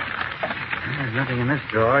right. There's nothing in this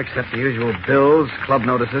drawer except the usual bills, club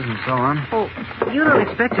notices, and so on. Oh, you don't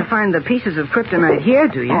expect to find the pieces of kryptonite here,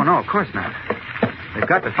 do you? Oh, no, of course not. We've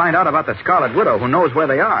got to find out about the Scarlet Widow, who knows where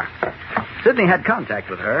they are. Sidney had contact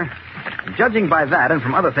with her. Judging by that, and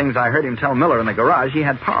from other things I heard him tell Miller in the garage, he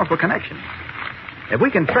had powerful connections. If we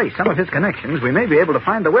can trace some of his connections, we may be able to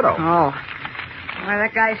find the widow. Oh. Why,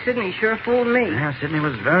 that guy Sidney sure fooled me. Yeah, Sidney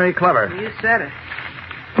was very clever. You said it.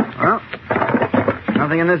 Well,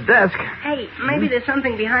 nothing in this desk. Hey, maybe there's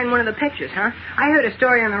something behind one of the pictures, huh? I heard a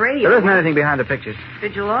story on the radio. There isn't anything behind the pictures.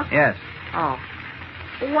 Did you look? Yes. Oh.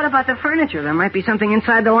 Well, what about the furniture? There might be something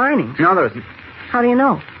inside the linings. No, there isn't. How do you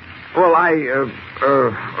know? Well,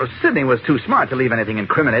 Sidney was too smart to leave anything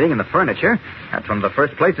incriminating in the furniture. That's one of the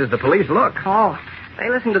first places the police look. Oh, they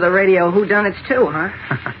listen to the radio whodunits too, huh?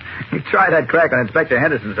 You try that crack on Inspector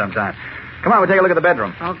Henderson sometime. Come on, we'll take a look at the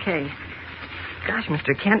bedroom. Okay. Gosh,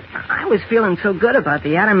 Mr. Kent, I was feeling so good about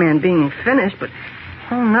the Atom Man being finished, but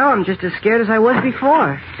now I'm just as scared as I was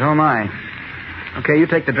before. So am I. Okay, you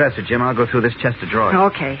take the dresser, Jim. I'll go through this chest of drawers.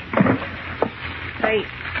 Okay. Hey,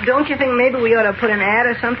 don't you think maybe we ought to put an ad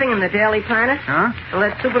or something in the Daily Planet? Huh? To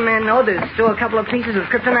let Superman know there's still a couple of pieces of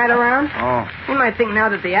kryptonite around? Oh. He might think now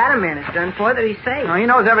that the Atom Man is done for that he's safe. No, he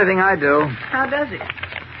knows everything I do. How does he?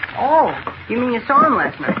 Oh, you mean you saw him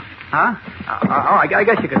last night? Huh? I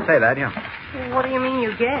guess you could say that, yeah. Well, what do you mean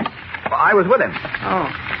you guess? Well, I was with him. Oh.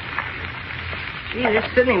 Gee, this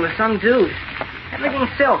Sidney was some dude. Everything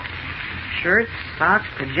silk. Shirts, socks,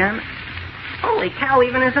 pajamas. Holy cow,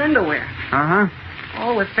 even his underwear. Uh-huh.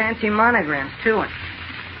 All with fancy monograms, too. And...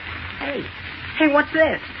 Hey, what's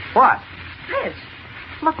this? What? This.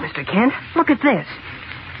 Look, Mr. Kent, look at this.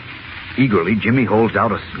 Eagerly, Jimmy holds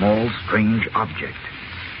out a small, strange object.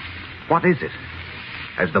 What is it?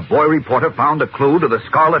 Has the boy reporter found a clue to the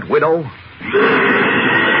Scarlet Widow?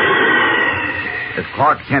 As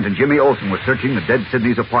Clark Kent and Jimmy Olsen were searching the dead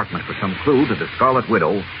Sidney's apartment for some clue to the Scarlet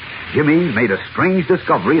Widow, Jimmy made a strange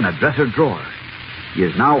discovery in a dresser drawer. He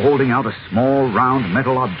is now holding out a small, round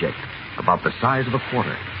metal object about the size of a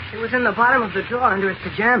quarter. It was in the bottom of the drawer under his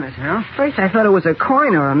pajamas. Yeah? First I thought it was a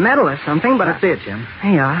coin or a medal or something, but Let's see it, Jim.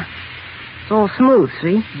 Here you are. It's all smooth,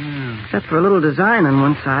 see? Yeah. Except for a little design on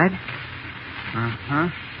one side. Uh-huh.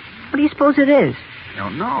 What do you suppose it is? I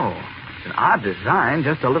don't know. It's an odd design,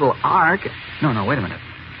 just a little arc. No, wait a minute.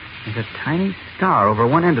 There's a tiny star over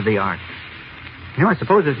one end of the arc. You know, I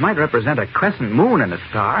suppose this might represent a crescent moon and a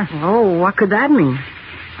star. Oh, what could that mean?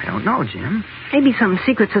 I don't know, Jim. Maybe some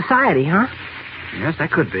secret society, huh? Yes,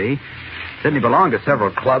 that could be. Sidney belonged to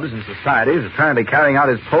several clubs and societies, apparently carrying out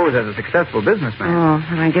his pose as a successful businessman. Oh,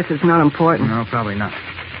 I guess it's not important. No, probably not.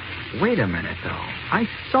 Wait a minute, though. I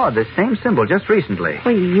saw this same symbol just recently.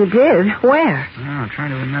 Well, you did? Where? Oh, I'm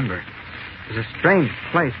trying to remember. It's a strange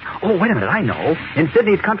place. Oh, wait a minute. I know. In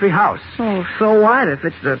Sidney's country house. Oh, so what? If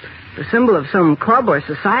it's the symbol of some club or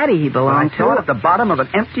society he belonged I saw to. it at the bottom of an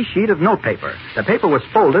empty sheet of notepaper. The paper was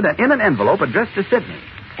folded and in an envelope addressed to Sidney.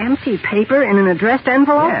 Empty paper in an addressed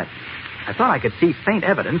envelope? Yes. I thought I could see faint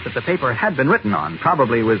evidence that the paper had been written on.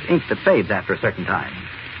 Probably was ink that fades after a certain time.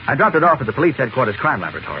 I dropped it off at the police headquarters crime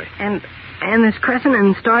laboratory. And this crescent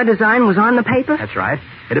and star design was on the paper? That's right.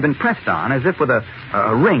 It had been pressed on as if with a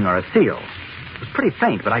ring or a seal. It was pretty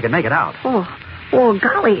faint, but I could make it out. Oh, well,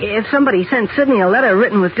 golly, if somebody sent Sidney a letter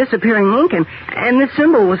written with disappearing ink and this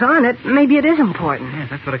symbol was on it, maybe it is important. Yes,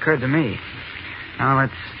 that's what occurred to me. Now,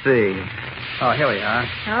 let's see. Oh, here we are.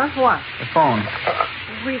 Huh? What? The phone.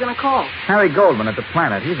 Who are you going to call? Harry Goldman at the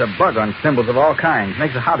Planet. He's a bug on symbols of all kinds.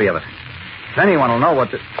 Makes a hobby of it. If anyone will know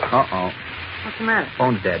what to... Uh-oh. What's the matter?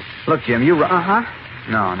 Phone's dead. Look, Jim, you run... Uh-huh.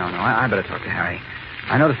 No. I better talk to Harry.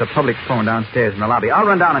 I noticed a public phone downstairs in the lobby. I'll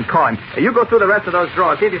run down and call him. You go through the rest of those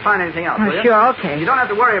drawers. See if you find anything else, will you? Sure, okay. You don't have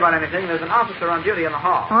to worry about anything. There's an officer on duty in the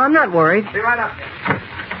hall. Oh, I'm not worried. Be right up, Jim.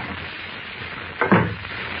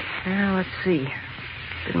 Now, let's see.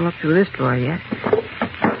 Didn't look through this drawer yet.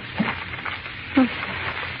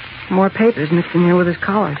 More papers mixed in here with his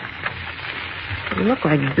collars. They look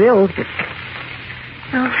like bills, but...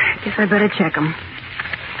 Well, I guess I better check them.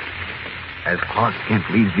 As Clark Kent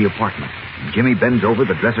leaves the apartment, Jimmy bends over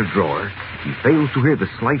the dresser drawer. He fails to hear the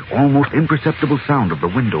slight, almost imperceptible sound of the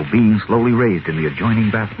window being slowly raised in the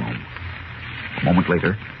adjoining bathroom. A moment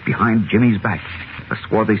later, behind Jimmy's back, a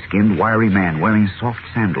swarthy-skinned, wiry man wearing soft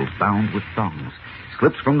sandals bound with thongs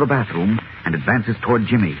slips from the bathroom and advances toward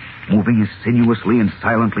Jimmy, moving as sinuously and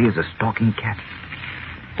silently as a stalking cat.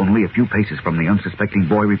 Only a few paces from the unsuspecting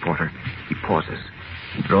boy reporter, he pauses.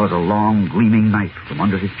 He draws a long, gleaming knife from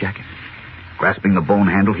under his jacket. Grasping the bone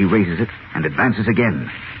handle, he raises it and advances again,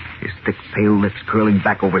 his thick, pale lips curling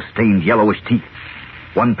back over stained, yellowish teeth.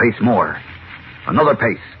 One pace more. Another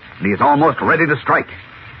pace, and he is almost ready to strike.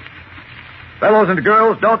 Fellows and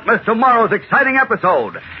girls, don't miss tomorrow's exciting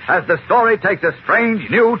episode as the story takes a strange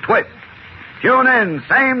new twist. Tune in,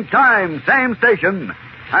 same time, same station,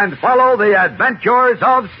 and follow the adventures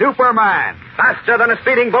of Superman. Faster than a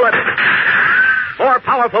speeding bullet. More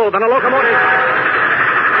powerful than a locomotive.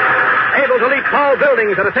 Able to leap tall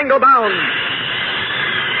buildings at a single bound.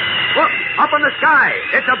 Look, up in the sky.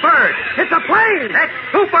 It's a bird. It's a plane. It's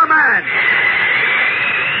Superman.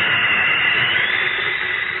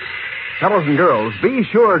 Fellows and girls, be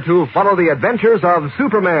sure to follow the adventures of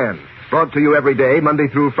Superman. Brought to you every day, Monday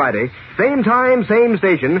through Friday. Same time, same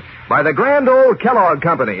station, by the grand old Kellogg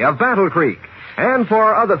Company of Battle Creek. And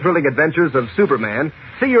for other thrilling adventures of Superman,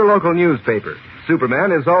 see your local newspaper.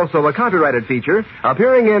 Superman is also a copyrighted feature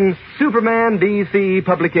appearing in Superman DC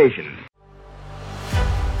publication.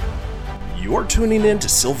 You're tuning in to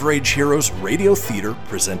Silver Age Heroes Radio Theater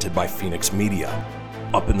presented by Phoenix Media.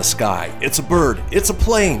 Up in the sky, it's a bird, it's a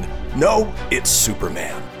plane. No, it's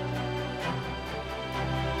Superman.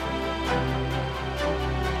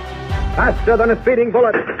 Faster than a speeding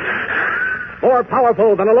bullet. More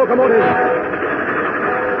powerful than a locomotive.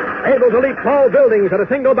 Able to leap tall buildings at a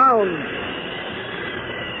single bound.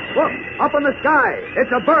 Look, up in the sky.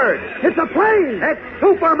 It's a bird. It's a plane. It's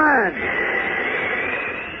Superman.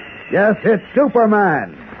 Yes, it's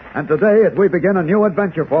Superman. And today, as we begin a new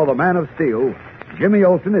adventure for the Man of Steel, Jimmy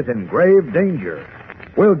Olsen is in grave danger.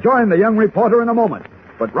 We'll join the young reporter in a moment.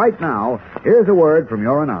 But right now, here's a word from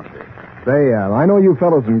your announcer. Say, I know you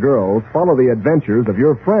fellows and girls follow the adventures of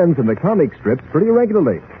your friends in the comic strips pretty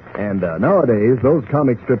regularly. And nowadays, those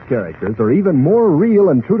comic strip characters are even more real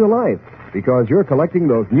and true to life because you're collecting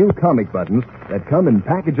those new comic buttons that come in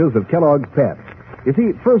packages of Kellogg's Pep. You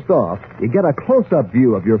see, first off, you get a close-up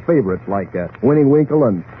view of your favorites like Winnie Winkle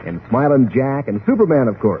and Smiling Jack and Superman,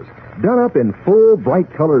 of course. Done up in full,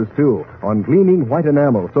 bright colors, too, on gleaming white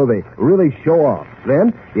enamel, so they really show off.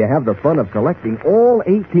 Then, you have the fun of collecting all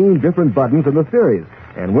 18 different buttons in the series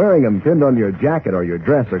and wearing them pinned on your jacket or your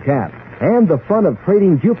dress or cap. And the fun of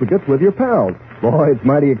trading duplicates with your pals. Boy, it's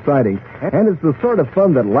mighty exciting. And it's the sort of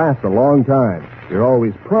fun that lasts a long time. You're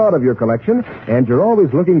always proud of your collection, and you're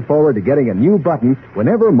always looking forward to getting a new button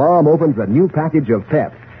whenever Mom opens a new package of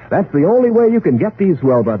Pep. That's the only way you can get these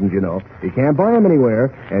swell buttons, you know. You can't buy them anywhere,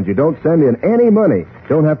 and you don't send in any money.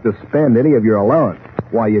 Don't have to spend any of your allowance.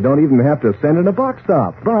 Why, you don't even have to send in a box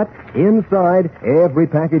top. But inside every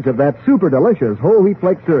package of that super delicious whole wheat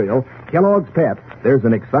flake cereal, Kellogg's Pep, there's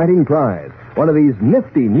an exciting prize. One of these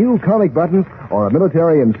nifty new comic buttons or a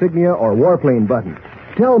military insignia or warplane button.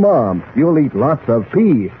 Tell Mom you'll eat lots of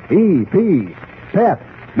P-E-P. Pep,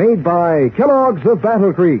 made by Kellogg's of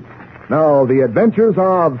Battle Creek. Now, the adventures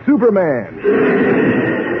of Superman.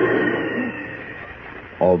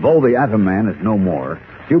 Although the Atom Man is no more,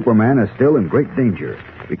 Superman is still in great danger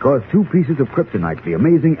because two pieces of kryptonite, the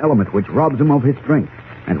amazing element which robs him of his strength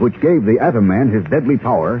and which gave the Atom Man his deadly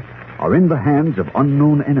power, are in the hands of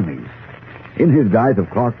unknown enemies. In his guise of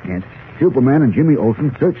Clark Kent, Superman and Jimmy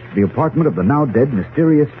Olsen searched the apartment of the now dead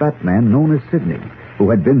mysterious fat man known as Sidney, who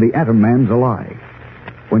had been the Atom Man's ally.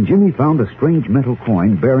 When Jimmy found a strange metal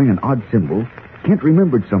coin bearing an odd symbol, Kent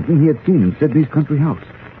remembered something he had seen in Sidney's country house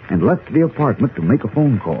and left the apartment to make a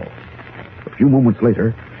phone call. A few moments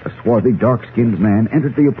later, a swarthy, dark-skinned man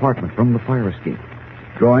entered the apartment from the fire escape.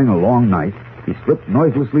 Drawing a long knife, he slipped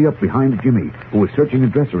noiselessly up behind Jimmy, who was searching a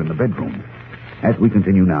dresser in the bedroom. As we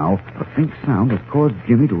continue now, a faint sound has caused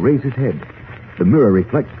Jimmy to raise his head. The mirror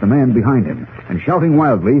reflects the man behind him, and shouting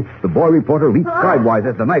wildly, the boy reporter leaps sidewise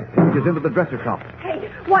as the knife plunges into the dresser top. Hey,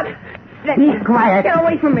 what? Be quiet. Get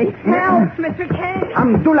away from me. Help, Mr. Kent.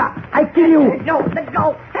 Abdullah, I kill you. No, let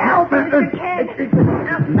go. Help, Mr.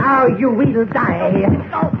 Kent. Now you will die.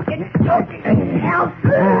 Let go. It's choking. Help.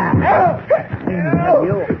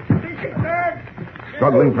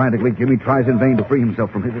 Struggling frantically, Jimmy tries in vain to free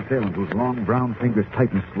himself from his assailant, whose long brown fingers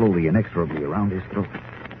tighten slowly, inexorably around his throat.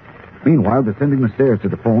 Meanwhile, descending the stairs to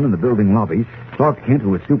the phone in the building lobby, Clark Kent,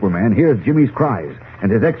 who is Superman, hears Jimmy's cries,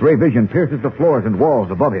 and his X-ray vision pierces the floors and walls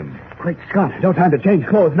above him. Great Scott, no time to change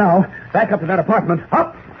clothes now. Back up to that apartment.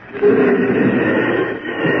 Up!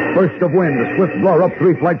 Burst of wind, a swift blur up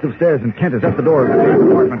 3 flights of stairs, and Kent is at the door of the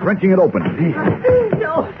apartment, wrenching it open.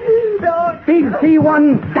 No. Big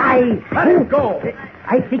C1, die. Let him go.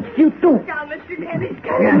 I fix you too. Now, Mr. Kent, he's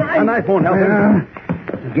got a knife. A knife won't help him.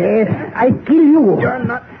 Yes, I kill you. You're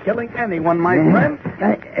not killing anyone, my friend.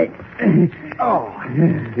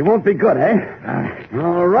 You won't be good, eh?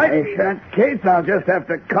 All right. In that case, I'll just have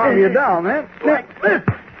to calm you down, eh? Like this.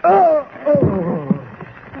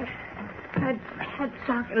 Had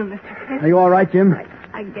socket him, Mr. Kent. Are you all right, Jim?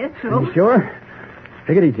 I guess so. You sure?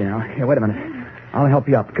 Take it easy now. Here, wait a minute. I'll help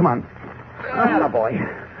you up. Come on. Boy.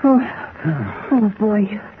 Oh, boy.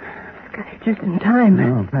 You got it just in time.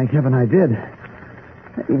 Oh, thank heaven I did.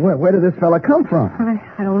 Hey, where did this fella come from?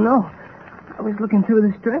 I don't know. I was looking through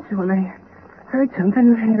this dresser when I heard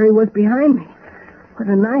something, and there he was behind me with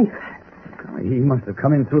a knife. He must have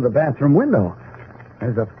come in through the bathroom window.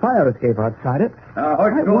 There's a fire escape outside it.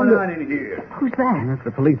 What's going on in here? Who's that? That's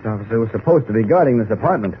the police officer who was supposed to be guarding this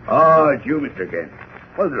apartment. Oh, it's you, Mr. Kent.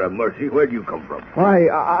 Mother of mercy, where'd you come from? Why,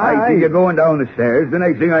 I see you going down the stairs. The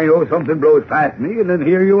next thing I know, something blows past me, and then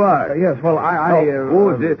here you are. Yes, well,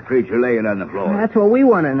 who's this creature laying on the floor? That's what we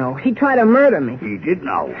want to know. He tried to murder me. He did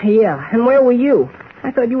now? Yeah, and where were you?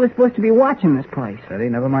 I thought you were supposed to be watching this place. Steady,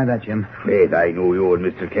 never mind that, Jim. Wait, I knew you and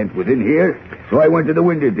Mr. Kent was in here, so I went to the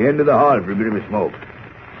window at the end of the hall for a bit of a smoke.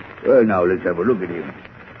 Well, now, let's have a look at him.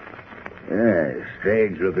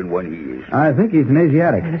 Strange-looking one he is. I think he's an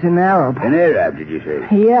Asiatic. He's an Arab. An Arab, did you say?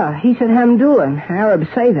 Yeah, he said Hamdullah. Arabs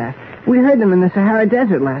say that. We heard them in the Sahara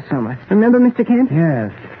Desert last summer. Remember, Mr. Kent?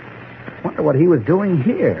 Yes. Wonder what he was doing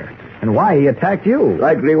here, and why he attacked you.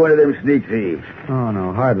 Likely one of them sneak thieves. Oh,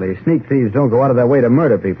 no, hardly. Sneak thieves don't go out of their way to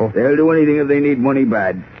murder people. They'll do anything if they need money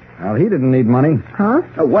bad. Well, he didn't need money. Huh?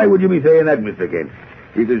 Now, why would you be saying that, Mr. Kent?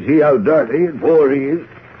 You can see how dirty and poor he is.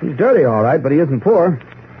 He's dirty, all right, but he isn't poor.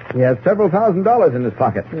 He has several $1,000s in his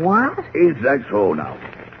pocket. What? Is that so now?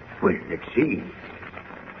 Well, let's see.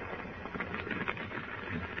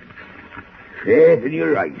 Yes, and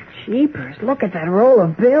you're right. Jeepers, look at that roll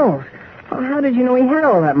of bills. Well, how did you know he had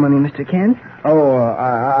all that money, Mr. Kent? Oh,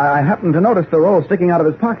 I happened to notice the roll sticking out of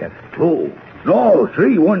his pocket. 2. No,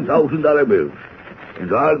 3 $1,000 bills.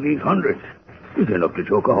 And all these hundreds. It's enough to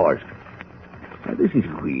choke a horse. Now, this is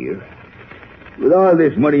queer. With all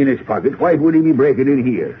this money in his pocket, why would he be breaking in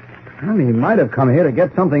here? Well, he might have come here to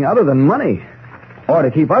get something other than money. Or to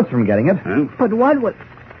keep us from getting it. Huh? But what would...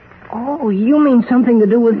 Oh, you mean something to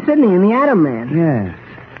do with Sidney and the Atom Man? Yes.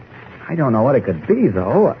 I don't know what it could be,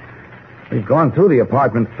 though. We've gone through the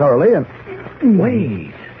apartment thoroughly and...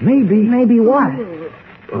 Wait, maybe... Maybe what?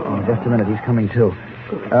 Oh, just a minute, he's coming too.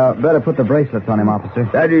 Better put the bracelets on him, officer.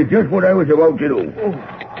 That is just what I was about to do.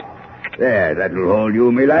 There, that'll hold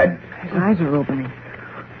you, me lad. His eyes are opening.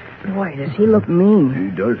 Boy, does he look mean.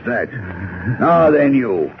 He does that. Now then,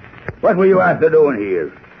 you. What were you after doing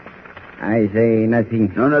here? I say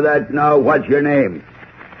nothing. None of that now. What's your name?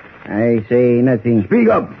 I say nothing. Speak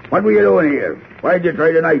up. What were you doing here? Why'd you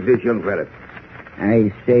try to knife this young fella?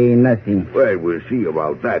 I say nothing. Well, we'll see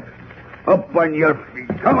about that. Up on your feet.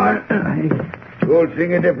 Come on. You'll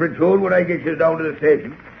sing a different tune when I get you down to the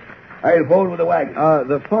station. I'll phone with the wagon.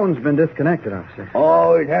 The phone's been disconnected, officer.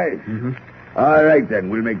 Oh, it has? Mm-hmm. All right, then.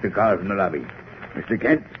 We'll make the call from the lobby. Mr.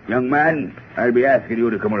 Kent, young man, I'll be asking you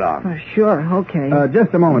to come along. Sure, okay.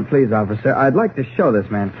 Just a moment, please, officer. I'd like to show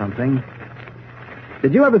this man something.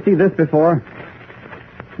 Did you ever see this before?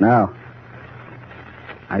 No.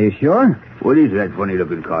 Are you sure? What is that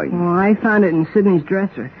funny-looking coin? Well, I found it in Sidney's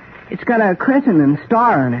dresser. It's got a crescent and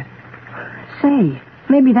star on it. Say,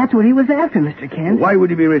 maybe that's what he was after, Mr. Kent. Why would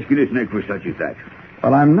he be risking his neck for such as that?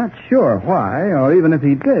 Well, I'm not sure why, or even if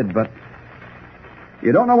he did, but...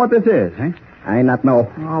 You don't know what this is, eh? I not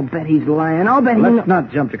know. I'll bet he's lying. I'll bet Let's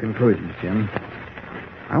not jump to conclusions, Jim.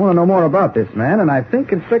 I want to know more about this man, and I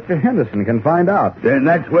think Inspector Henderson can find out. Then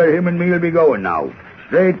that's where him and me will be going now.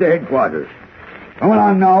 Straight to headquarters. Come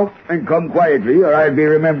along now, and come quietly, or I'll be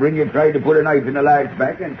remembering you tried to put a knife in the lad's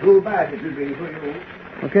back, and too bad it will be for you.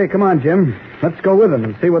 Okay, come on, Jim. Let's go with him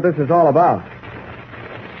and see what this is all about.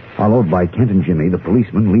 Followed by Kent and Jimmy, the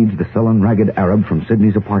policeman leads the sullen, ragged Arab from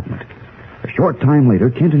Sidney's apartment. A short time later,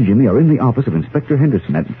 Kent and Jimmy are in the office of Inspector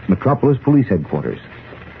Henderson at Metropolis Police Headquarters.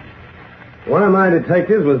 One of my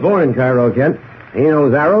detectives was born in Cairo, Kent. He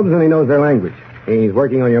knows Arabs and he knows their language. He's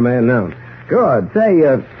working on your man now. Good. Say,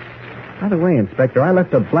 by the way, Inspector, I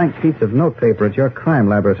left a blank piece of notepaper at your crime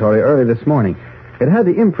laboratory early this morning. It had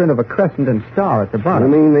the imprint of a crescent and star at the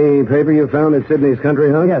bottom. You mean the paper you found at Sidney's country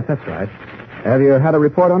house? Yes, that's right. Have you had a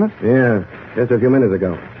report on it? Yeah, just a few minutes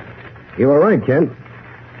ago. You were right, Kent.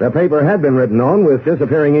 The paper had been written on with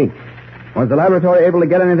disappearing ink. Was the laboratory able to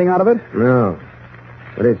get anything out of it? No.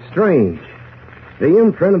 But it's strange. The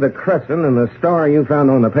imprint of the crescent and the star you found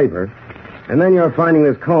on the paper, and then you're finding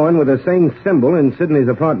this coin with the same symbol in Sidney's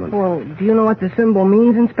apartment. Well, do you know what the symbol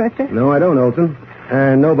means, Inspector? No, I don't, Olson.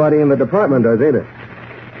 And nobody in the department does either.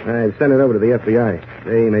 I sent it over to the FBI.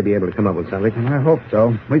 They may be able to come up with something. I hope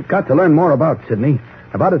so. We've got to learn more about Sidney,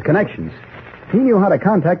 about his connections. He knew how to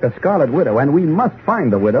contact the Scarlet Widow, and we must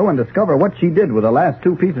find the widow and discover what she did with the last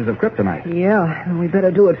 2 pieces of kryptonite. Yeah, and we better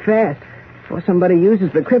do it fast, before somebody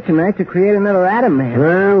uses the kryptonite to create another Atom Man.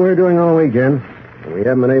 Well, we're doing all we can. We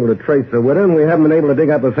haven't been able to trace the widow, and we haven't been able to dig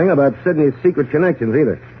up a thing about Sidney's secret connections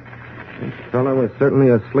either. This fellow was certainly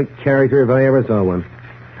a slick character if I ever saw one.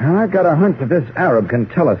 Well, I've got a hunch that this Arab can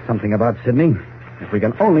tell us something about Sidney. If we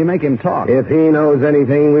can only make him talk. If he knows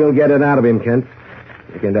anything, we'll get it out of him, Kent.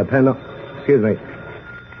 You can depend on... Excuse me.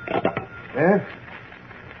 Yeah?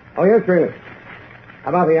 Oh, yes, really. How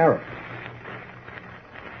about the Arab?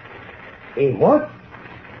 He what?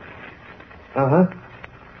 Uh-huh.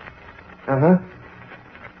 Uh-huh.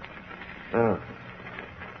 Oh.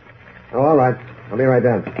 Oh, all right. I'll be right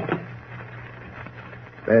down.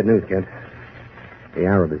 Bad news, Kent. The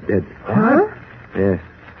Arab is dead. Huh? Yes.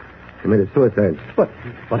 Committed suicide. But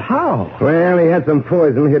how? Well, he had some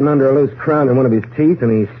poison hidden under a loose crown in one of his teeth, and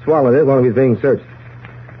he swallowed it while he was being searched.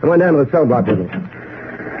 I went down to the cell block with him.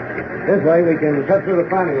 This way, we can cut through the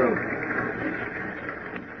finding room.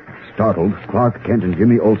 Startled, Clark, Kent, and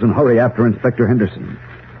Jimmy Olsen hurry after Inspector Henderson,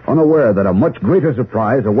 unaware that a much greater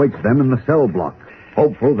surprise awaits them in the cell block.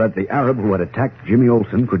 Hopeful that the Arab who had attacked Jimmy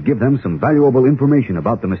Olsen could give them some valuable information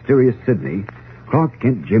about the mysterious Sidney, Clark,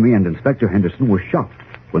 Kent, Jimmy, and Inspector Henderson were shocked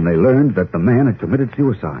when they learned that the man had committed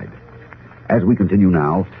suicide. As we continue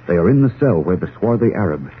now, they are in the cell where the swarthy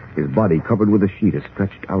Arab, his body covered with a sheet, is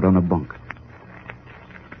stretched out on a bunk.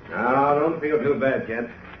 Now, don't feel too bad, Kent.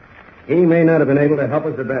 He may not have been able to help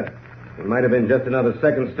us the best. He might have been just another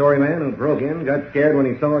second-story man who broke in, got scared when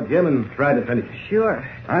he saw Jim, and tried to finish. Sure.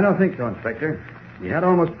 I don't think so, Inspector. He had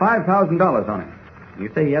almost $5,000 on him. You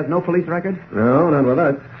say he has no police record? No, not with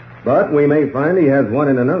us. But we may find he has one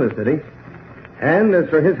in another city. And as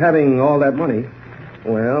for his having all that money,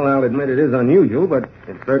 well, I'll admit it is unusual, but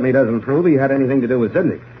it certainly doesn't prove he had anything to do with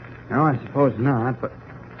Sidney. No, I suppose not, but...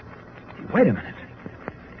 Wait a minute.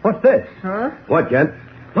 What's this? Huh? What, Kent?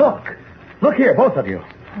 Look. Look here, both of you.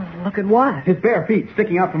 Oh, look at what? His bare feet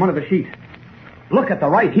sticking out from under the sheet. Look at the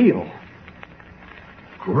right heel.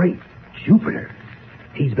 Great Jupiter.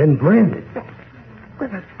 He's been branded.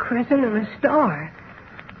 With a crescent and a star.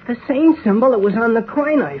 The same symbol that was on the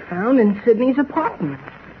coin I found in Sidney's apartment.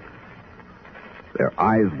 Their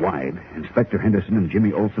eyes wide, Inspector Henderson and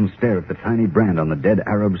Jimmy Olsen stare at the tiny brand on the dead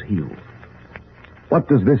Arab's heel. What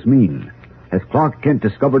does this mean? Has Clark Kent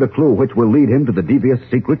discovered a clue which will lead him to the devious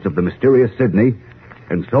secrets of the mysterious Sidney,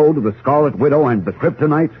 and so to the Scarlet Widow and the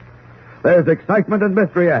kryptonite? There's excitement and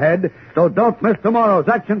mystery ahead, so don't miss tomorrow's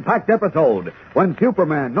action-packed episode, when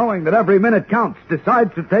Superman, knowing that every minute counts,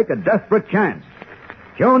 decides to take a desperate chance.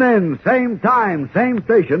 Tune in, same time, same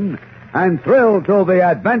station, and thrill to the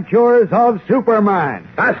adventures of Superman.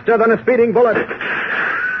 Faster than a speeding bullet.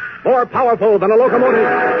 More powerful than a locomotive.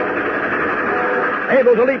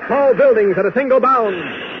 able to leap tall buildings at a single bound.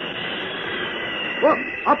 Look,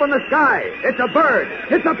 up in the sky. It's a bird.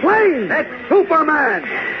 It's a plane. It's Superman.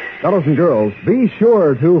 Fellows and girls, be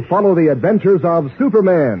sure to follow the adventures of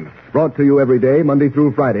Superman. Brought to you every day, Monday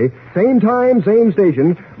through Friday. Same time, same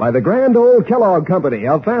station, by the Grand Old Kellogg Company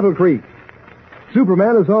of Battle Creek.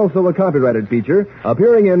 Superman is also a copyrighted feature,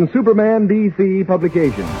 appearing in Superman DC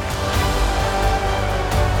publications.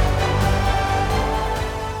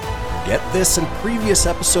 Get this and previous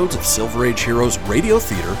episodes of Silver Age Heroes Radio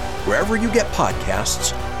Theater wherever you get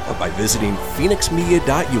podcasts or by visiting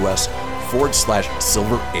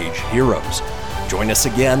phoenixmedia.us/Silver Age Heroes. Join us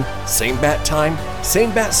again, same bat time,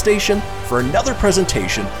 same bat station, for another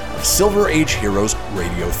presentation of Silver Age Heroes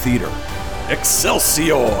Radio Theater.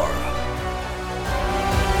 Excelsior!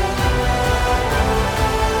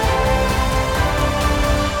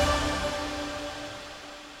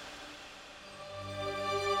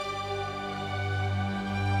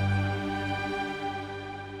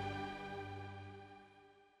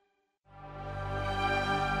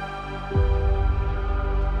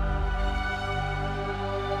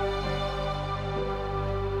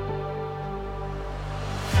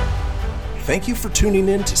 Thank you for tuning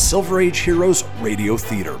in to Silver Age Heroes Radio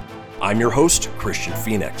Theater. I'm your host, Christian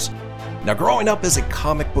Phoenix. Now, growing up as a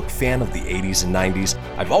comic book fan of the 80s and 90s,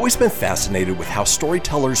 I've always been fascinated with how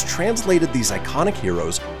storytellers translated these iconic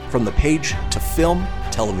heroes from the page to film,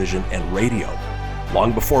 television, and radio.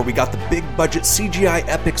 Long before we got the big-budget CGI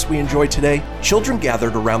epics we enjoy today, children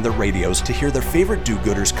gathered around their radios to hear their favorite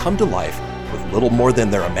do-gooders come to life with little more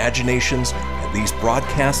than their imaginations and these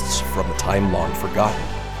broadcasts from a time long forgotten.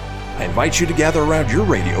 I invite you to gather around your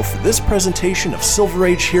radio for this presentation of Silver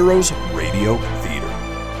Age Heroes Radio Theater.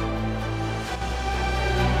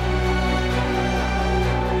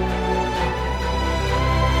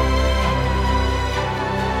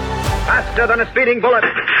 Faster than a speeding bullet.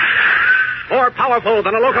 More powerful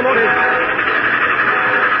than a locomotive.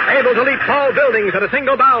 Able to leap tall buildings at a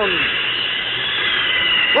single bound.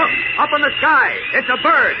 Look, up in the sky. It's a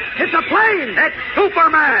bird. It's a plane. It's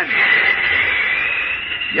Superman.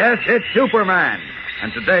 Yes, it's Superman.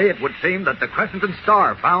 And today it would seem that the crescent and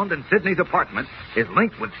star found in Sidney's apartment is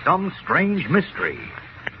linked with some strange mystery.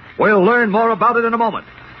 We'll learn more about it in a moment.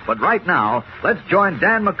 But right now, let's join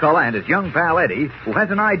Dan McCullough and his young pal Eddie, who has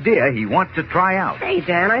an idea he wants to try out. Hey,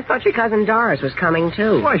 Dan, I thought your cousin Doris was coming,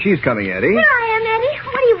 too. Why, she's coming, Eddie. Here I am, Eddie.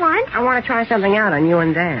 What do you want? I want to try something out on you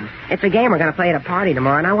and Dan. It's a game we're going to play at a party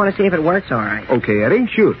tomorrow, and I want to see if it works all right. Okay, Eddie,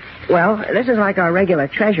 shoot. Well, this is like our regular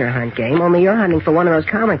treasure hunt game, only you're hunting for one of those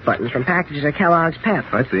comic buttons from packages of Kellogg's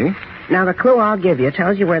Pep. I see. Now, the clue I'll give you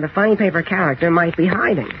tells you where the funny paper character might be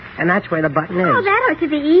hiding, and that's where the button is. Oh, that ought to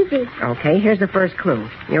be easy. Okay, here's the first clue.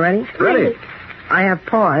 You ready? Ready. I have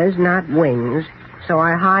paws, not wings, so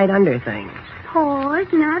I hide under things.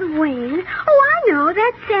 Paws, not wings. Oh, I know.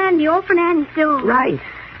 That's Sandy, old for Nanny Sue. Right.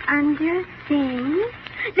 Under things?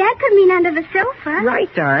 That could mean under the sofa.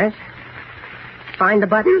 Right, Doris. Find the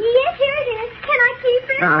button? Yes, here it is. Can I keep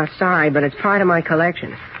it? Sorry, but it's part of my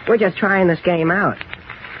collection. We're just trying this game out.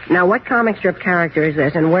 Now, what comic strip character is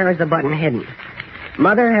this, and where is the button hidden?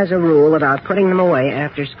 Mother has a rule about putting them away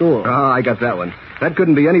after school. I got that one. That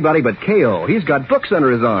couldn't be anybody but K.O. He's got books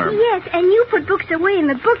under his arm. Yes, and you put books away in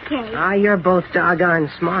the bookcase. You're both doggone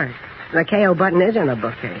smart. The K.O. button is in the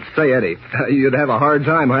bookcase. Say, Eddie, you'd have a hard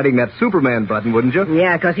time hiding that Superman button, wouldn't you?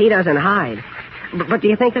 Yeah, because he doesn't hide. But do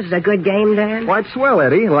you think this is a good game, Dan? Why, it's swell,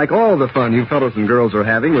 Eddie. Like all the fun you fellows and girls are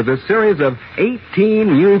having with this series of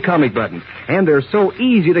 18 new comic buttons. And they're so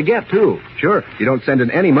easy to get, too. Sure, you don't send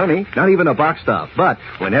in any money, not even a box stop. But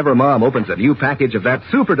whenever Mom opens a new package of that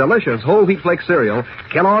super delicious whole wheat flake cereal,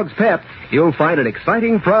 Kellogg's Pep, you'll find an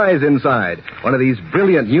exciting prize inside. One of these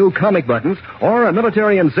brilliant new comic buttons, or a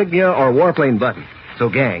military insignia or warplane button. So,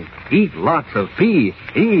 gang, eat lots of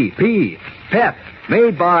P-E-P, Pep,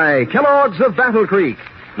 made by Kellogg's of Battle Creek.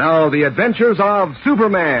 Now, the adventures of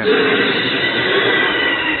Superman.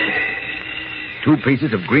 2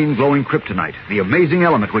 pieces of green glowing kryptonite, the amazing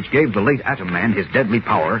element which gave the late Atom Man his deadly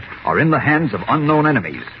power, are in the hands of unknown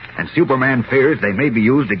enemies, and Superman fears they may be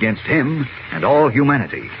used against him and all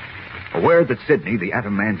humanity. Aware that Sidney, the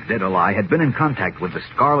Atom Man's dead ally, had been in contact with the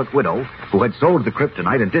Scarlet Widow, who had sold the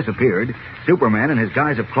kryptonite and disappeared, Superman and his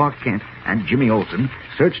guise of Clark Kent and Jimmy Olsen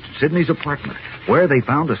searched Sidney's apartment, where they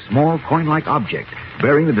found a small coin-like object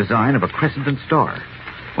bearing the design of a crescent and star.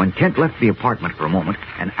 When Kent left the apartment for a moment,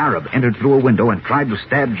 an Arab entered through a window and tried to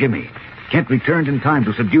stab Jimmy. Kent returned in time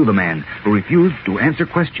to subdue the man, who refused to answer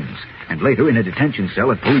questions, and later, in a detention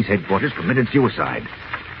cell at police headquarters, committed suicide.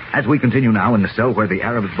 As we continue now in the cell where the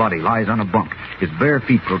Arab's body lies on a bunk, his bare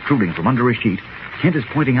feet protruding from under a sheet, Kent is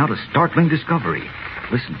pointing out a startling discovery.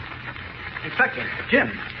 Listen. Inspector,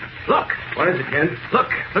 Jim, look. What is it, Kent?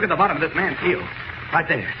 Look at the bottom of this man's heel. Right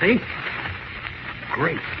there, see?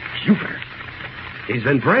 Great Jupiter. He's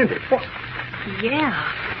been branded. What? Yeah,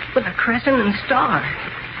 with a crescent and star.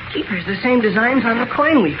 Jeepers, the same designs on the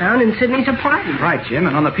coin we found in Sidney's apartment. Right, Jim,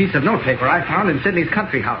 and on the piece of notepaper I found in Sidney's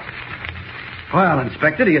country house. Well,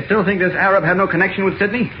 Inspector, do you still think this Arab had no connection with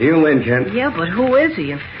Sidney? You win, Kent. Yeah, but who is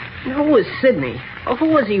he? And who is Sidney? Or who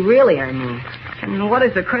was he really, I mean? And what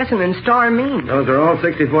does the crescent and star mean? Those are all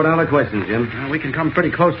 $64 questions, Jim. We can come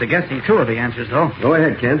pretty close to guessing two of the answers, though. Go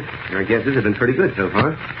ahead, Kent. Your guesses have been pretty good so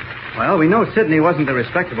far. Well, we know Sidney wasn't the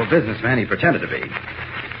respectable businessman he pretended to be.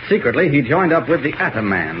 Secretly, he joined up with the Atom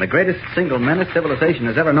Man, the greatest single menace civilization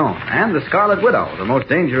has ever known, and the Scarlet Widow, the most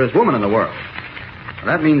dangerous woman in the world. Well,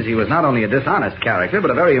 that means he was not only a dishonest character, but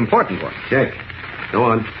a very important one. Check. Go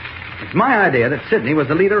on. It's my idea that Sidney was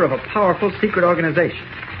the leader of a powerful secret organization,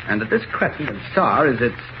 and that this crescent and star is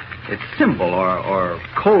its symbol or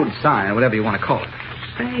code sign, or whatever you want to call it.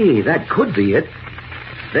 Say, that could be it.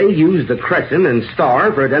 They used the crescent and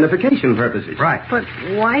star for identification purposes. Right. But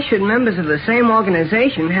why should members of the same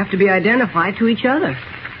organization have to be identified to each other?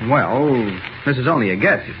 Well, this is only a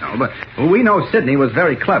guess, you know, but we know Sidney was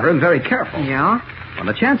very clever and very careful. Yeah? Well,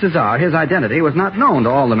 the chances are his identity was not known to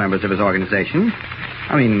all the members of his organization.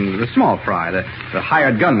 I mean, the small fry, the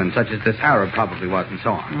hired gunmen, such as this Arab probably was, and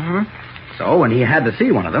so on. Mm-hmm. So, when he had to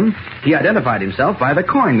see one of them, he identified himself by the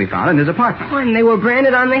coin we found in his apartment. Oh, and they were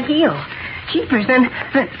branded on the heel. Jeepers, then...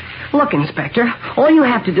 Look, Inspector, all you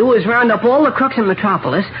have to do is round up all the crooks in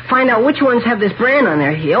Metropolis, find out which ones have this brand on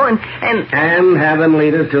their heel, and have them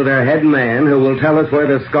lead us to their head man, who will tell us where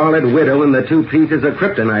the Scarlet Widow and the 2 pieces of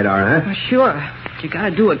kryptonite are, huh? Well, sure. But you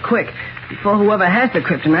gotta do it quick, before whoever has the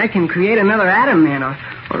kryptonite can create another Atom Man,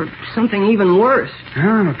 or something even worse.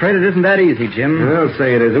 I'm afraid it isn't that easy, Jim. I'll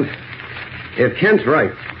say it isn't. If Kent's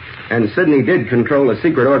right, and Sidney did control a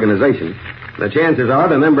secret organization, the chances are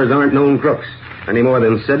the members aren't known crooks, any more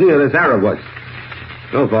than Sidney or this Arab was.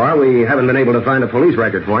 So far, we haven't been able to find a police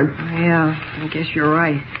record for him. Yeah, I guess you're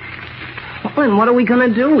right. Well, then what are we going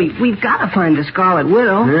to do? We've got to find the Scarlet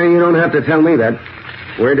Widow. You don't have to tell me that.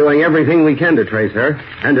 We're doing everything we can to trace her,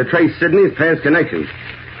 and to trace Sidney's past connections.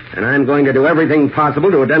 And I'm going to do everything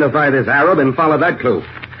possible to identify this Arab and follow that clue.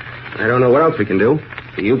 I don't know what else we can do.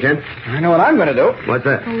 Do you, Kent? I know what I'm going to do. What's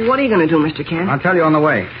that? What are you going to do, Mr. Kent? I'll tell you on the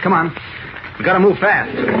way. Come on. We've got to move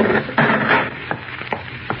fast.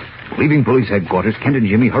 Leaving police headquarters, Kent and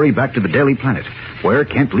Jimmy hurry back to the Daily Planet, where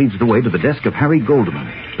Kent leads the way to the desk of Harry Goldman,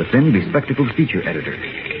 the thin, bespectacled feature editor.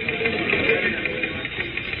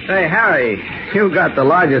 Say, Harry, you've got the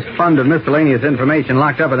largest fund of miscellaneous information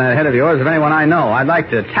locked up in that head of yours of anyone I know. I'd like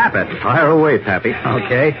to tap it. Fire away, Pappy.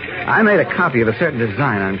 Okay. I made a copy of a certain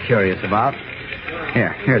design I'm curious about.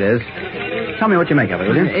 Here it is. Tell me what you make of it,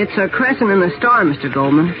 will you? It's a crescent and a star, Mr.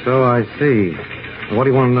 Goldman. So I see. What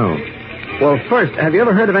do you want to know? Well, first, have you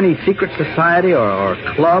ever heard of any secret society or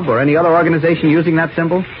club or any other organization using that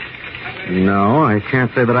symbol? No, I can't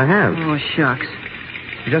say that I have. Oh, shucks.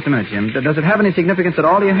 Just a minute, Jim. Does it have any significance at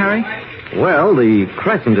all to you, Harry? Well, the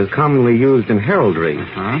crescent is commonly used in heraldry.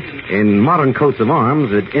 Uh-huh. In modern coats of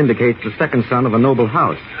arms, it indicates the second son of a noble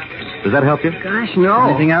house. Does that help you? Gosh, no.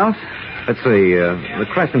 Anything else? Let's see. The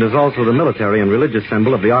crescent is also the military and religious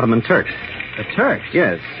symbol of the Ottoman Turks. The Turks?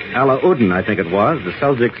 Yes. Alauddin, I think it was, the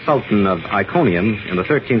Seljuk Sultan of Iconium in the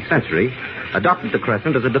 13th century, adopted the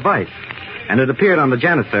crescent as a device. And it appeared on the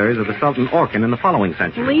janissaries of the Sultan Orkan in the following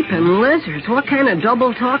century. Leaping lizards. What kind of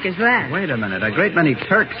double talk is that? Wait a minute. A great many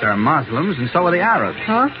Turks are Muslims, and so are the Arabs.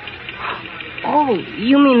 Huh? Oh,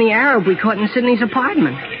 you mean the Arab we caught in Sidney's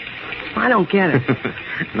apartment? I don't get it.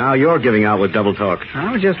 Now you're giving out with double talk.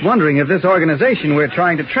 I was just wondering if this organization we're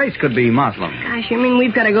trying to trace could be Muslim. Gosh, you mean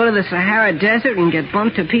we've got to go to the Sahara Desert and get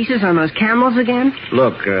bumped to pieces on those camels again?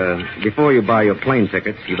 Look, before you buy your plane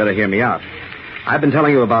tickets, you better hear me out. I've been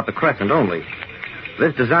telling you about the crescent only.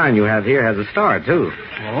 This design you have here has a star, too.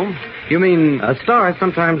 Oh? You mean... A star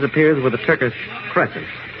sometimes appears with a Turkish crescent,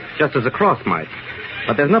 just as a cross might.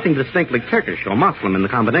 But there's nothing distinctly Turkish or Muslim in the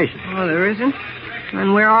combination. Oh, there isn't?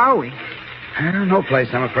 Then where are we? No place,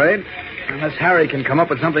 I'm afraid. Unless Harry can come up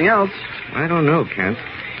with something else. I don't know, Kent.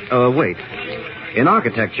 Wait. In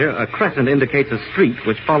architecture, a crescent indicates a street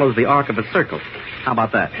which follows the arc of a circle. How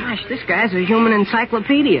about that? Gosh, this guy's a human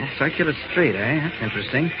encyclopedia. Circular street, eh? That's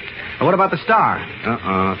interesting. Well, what about the star?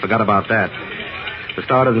 Forgot about that. The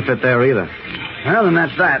star doesn't fit there either. Well, then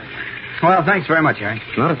that's that. Well, thanks very much, Harry.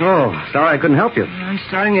 Not at all. Sorry I couldn't help you. I'm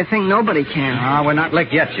starting to think nobody can. We're not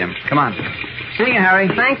licked yet, Jim. Come on. See you, Harry.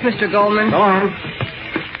 Thanks, Mr. Goldman. Go on.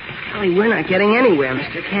 Golly, we're not getting anywhere,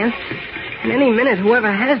 Mr. Kent. And any minute,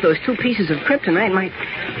 whoever has those 2 pieces of kryptonite might...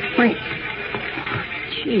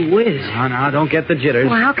 Gee whiz. Oh, now, don't get the jitters.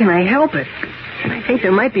 Well, how can I help it? I think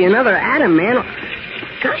there might be another Atom Man.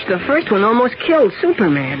 Gosh, the first one almost killed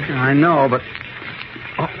Superman. I know, but...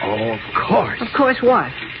 Uh-oh, of course. Of course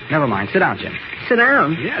what? Never mind. Sit down, Jim. Sit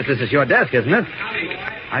down? Yes, this is your desk, isn't it?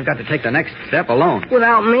 I've got to take the next step alone.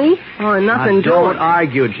 Without me? Oh, nothing now, don't doing.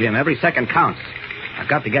 argue, Jim. Every second counts. I've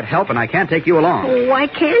got to get help, and I can't take you along. Well, why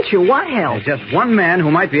can't you? What help? There's just one man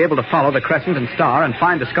who might be able to follow the Crescent and Star and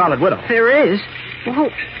find the Scarlet Widow. There is? Well,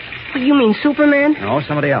 you mean Superman? No,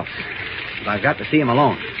 somebody else. But I've got to see him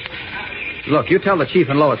alone. Look, you tell the Chief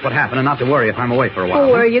and Lois what happened and not to worry if I'm away for a while.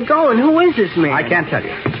 Oh, where are you going? Who is this man? I can't tell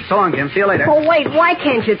you. So long, Jim. See you later. Oh, wait. Why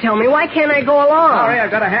can't you tell me? Why can't I go along? Sorry, I've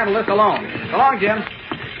got to handle this alone. So long,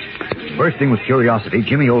 Jim. Bursting with curiosity,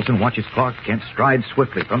 Jimmy Olsen watches Clark Kent stride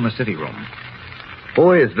swiftly from the city room.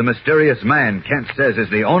 Who is the mysterious man Kent says is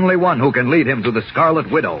the only one who can lead him to the Scarlet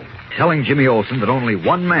Widow? Telling Jimmy Olsen that only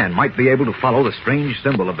one man might be able to follow the strange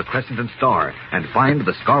symbol of the Crescent and Star and find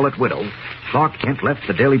the Scarlet Widow, Clark Kent left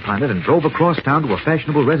the Daily Planet and drove across town to a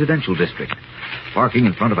fashionable residential district. Parking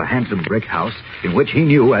in front of a handsome brick house in which he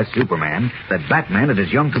knew as Superman that Batman and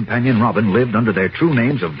his young companion Robin lived under their true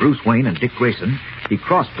names of Bruce Wayne and Dick Grayson, he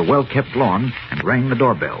crossed the well-kept lawn and rang the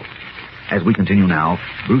doorbell. As we continue now,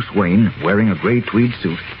 Bruce Wayne, wearing a gray tweed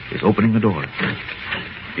suit, is opening the door.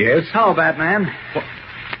 Yes? Hello, Batman.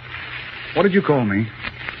 What did you call me?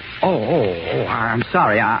 Oh, I'm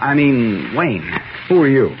sorry. I mean, Wayne. Who are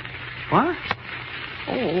you? What?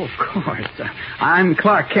 Oh, of course. I'm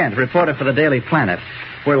Clark Kent, reporter for the Daily Planet.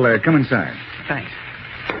 Well, come inside. Thanks.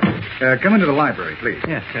 Come into the library, please.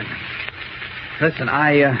 Yes, certainly. Listen,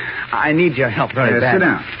 I need your help very badly. Sit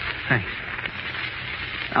down. Thanks.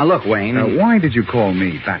 Now, look, Wayne. Why did you call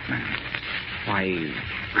me Batman? Why...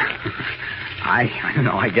 I don't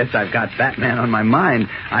know. I guess I've got Batman on my mind.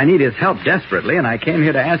 I need his help desperately, and I came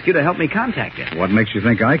here to ask you to help me contact him. What makes you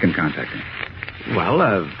think I can contact him? Well,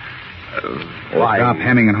 why? Stop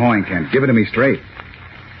hemming and hawing, Kent. Give it to me straight.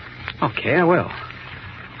 Okay, I will.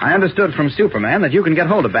 I understood from Superman that you can get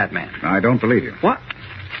hold of Batman. I don't believe you. What?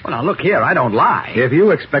 Well, now, look here. I don't lie. If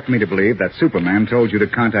you expect me to believe that Superman told you to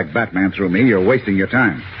contact Batman through me, you're wasting your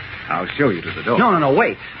time. I'll show you to the door. No,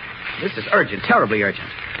 wait. This is urgent, terribly urgent.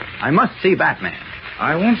 I must see Batman.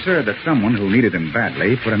 I once heard that someone who needed him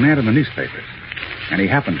badly put an ad in the newspapers. And he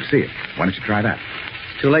happened to see it. Why don't you try that?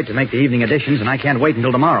 Too late to make the evening editions, and I can't wait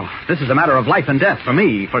until tomorrow. This is a matter of life and death for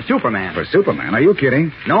me, for Superman. For Superman? Are you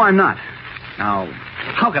kidding? No, I'm not. Now,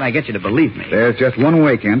 how can I get you to believe me? There's just one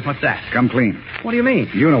way, Kent. What's that? Come clean. What do you mean?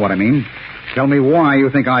 You know what I mean. Tell me why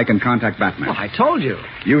you think I can contact Batman. Well, I told you.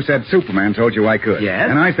 You said Superman told you I could. Yes?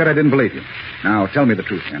 And I said I didn't believe you. Now, tell me the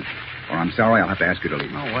truth, Kent. Or I'm sorry, I'll have to ask you to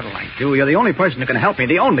leave. Oh, what'll I do? You're the only person who can help me,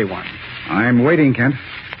 the only one. I'm waiting, Kent.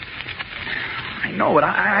 I know, but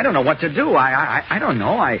I don't know what to do. I don't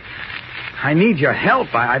know. I need your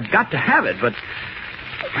help. I've got to have it, but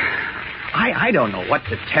I don't know what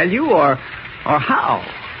to tell you or how.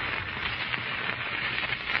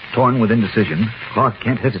 Torn with indecision, Clark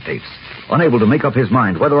Kent hesitates, unable to make up his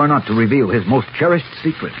mind whether or not to reveal his most cherished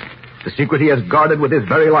secret, the secret he has guarded with his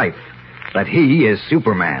very life, that he is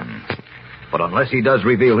Superman. But unless he does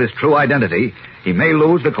reveal his true identity, he may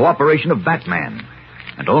lose the cooperation of Batman.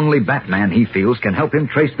 And only Batman, he feels, can help him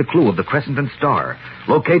trace the clue of the Crescent and Star,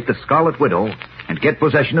 locate the Scarlet Widow, and get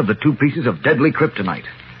possession of the 2 pieces of deadly kryptonite.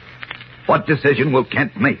 What decision will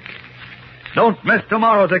Kent make? Don't miss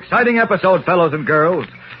tomorrow's exciting episode, fellows and girls.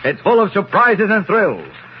 It's full of surprises and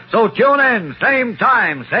thrills. So tune in, same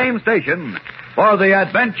time, same station, for the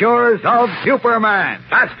adventures of Superman.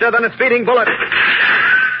 Faster than a speeding bullet.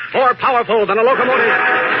 More powerful than a locomotive.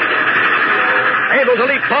 Able to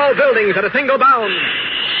leap tall buildings at a single bound.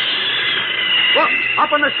 Look, up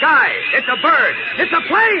in the sky. It's a bird. It's a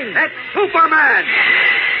plane. It's Superman.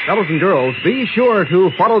 Fellows and girls, be sure to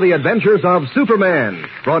follow the adventures of Superman.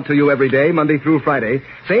 Brought to you every day, Monday through Friday.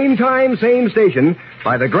 Same time, same station,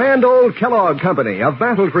 by the grand old Kellogg Company of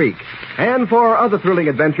Battle Creek. And for other thrilling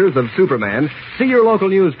adventures of Superman, see your local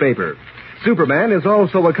newspaper. Superman is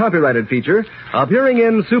also a copyrighted feature appearing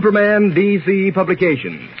in Superman DC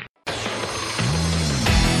publications.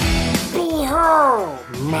 Behold,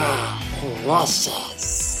 my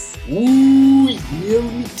precious. Ooh, yeah,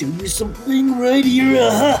 let me tell you something right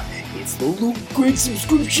here. It's the Loot Crate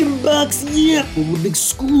subscription box, yeah, full of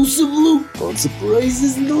exclusive loot, fun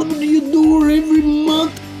surprises delivered to your door every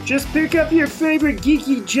month. Just pick up your favorite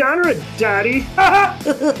geeky genre, Daddy.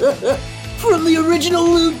 From the original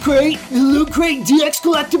Loot Crate, the Loot Crate DX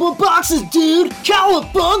collectible boxes, dude!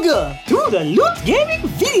 Cowabunga! To the Loot Gaming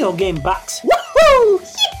video game box. Woohoo!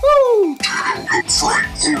 Woo! Good Frank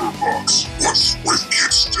Horror Box. What's with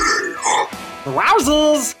kids today, huh?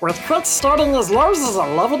 Wowzers! With quits starting as low as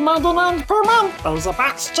 $11.99 per month, there's a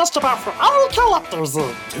box just about for all collectors.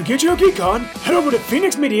 To get your geek on, head over to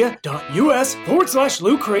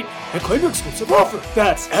phoenixmedia.us/Loot Crate and claim your exclusive offer.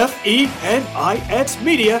 That's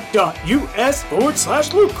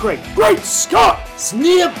FENIXmedia.us/Loot Crate. Great Scott!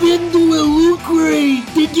 Snap into a Loot Crate,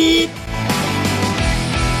 dig it?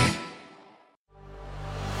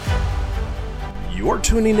 You're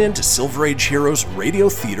tuning in to Silver Age Heroes Radio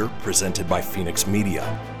Theater presented by Phoenix Media.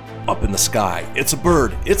 Up in the sky, it's a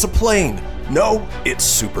bird, it's a plane. No, it's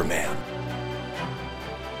Superman.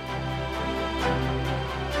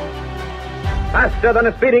 Faster than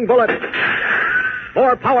a speeding bullet.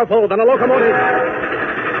 More powerful than a locomotive.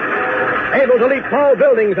 Able to leap tall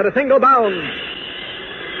buildings at a single bound.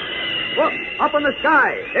 Look, up in the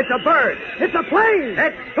sky. It's a bird. It's a plane.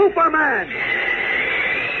 It's Superman.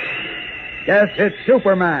 Yes, it's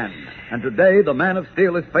Superman. And today, the Man of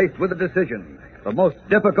Steel is faced with a decision, the most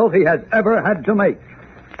difficult he has ever had to make.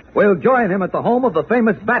 We'll join him at the home of the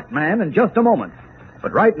famous Batman in just a moment.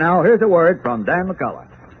 But right now, here's a word from Dan McCullough.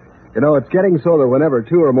 You know, it's getting so that whenever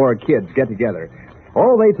two or more kids get together,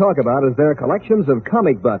 all they talk about is their collections of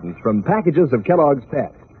comic buttons from packages of Kellogg's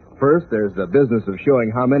Pep. First, there's the business of showing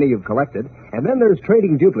how many you've collected, and then there's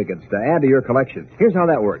trading duplicates to add to your collection. Here's how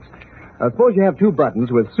that works. Suppose you have two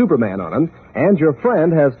buttons with Superman on them, and your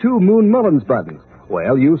friend has two Moon Mullins buttons.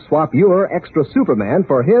 Well, you swap your extra Superman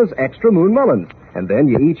for his extra Moon Mullins, and then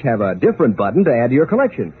you each have a different button to add to your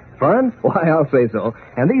collection. Fun? Why, I'll say so.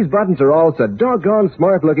 And these buttons are all so doggone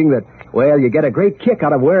smart-looking that, well, you get a great kick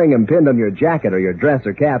out of wearing them pinned on your jacket or your dress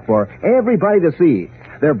or cap for everybody to see.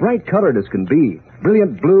 They're bright-colored as can be,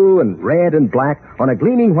 brilliant blue and red and black on a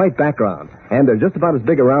gleaming white background, and they're just about as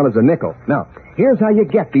big around as a nickel. Now, here's how you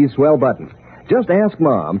get these swell buttons. Just ask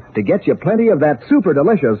Mom to get you plenty of that super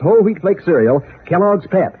delicious whole wheat flake cereal, Kellogg's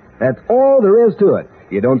Pep. That's all there is to it.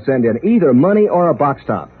 You don't send in either money or a box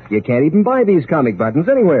top. You can't even buy these comic buttons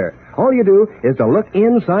anywhere. All you do is to look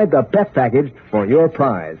inside the Pep package for your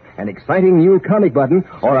prize, an exciting new comic button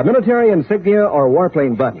or a military insignia or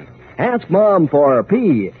warplane button. Ask Mom for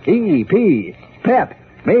P-E-P, Pep,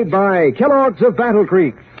 made by Kellogg's of Battle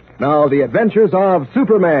Creek. Now, the adventures of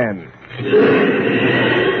Superman.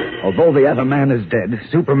 Although the Atom Man is dead,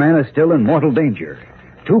 Superman is still in mortal danger.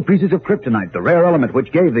 Two pieces of kryptonite, the rare element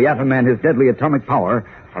which gave the Atom Man his deadly atomic power,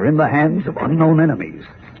 are in the hands of unknown enemies.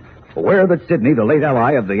 Aware that Sidney, the late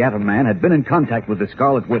ally of the Atom Man, had been in contact with the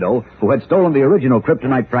Scarlet Widow, who had stolen the original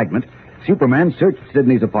kryptonite fragment, Superman searched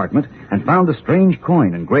Sidney's apartment and found a strange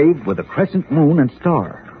coin engraved with a crescent moon and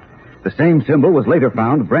star. The same symbol was later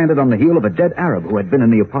found branded on the heel of a dead Arab who had been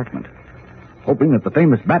in the apartment. Hoping that the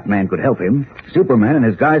famous Batman could help him, Superman, in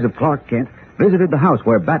his guise of Clark Kent, visited the house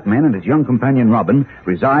where Batman and his young companion Robin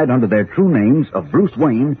reside under their true names of Bruce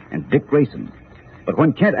Wayne and Dick Grayson. But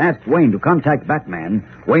when Kent asked Wayne to contact Batman,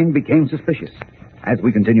 Wayne became suspicious. As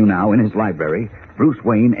we continue now in his library, Bruce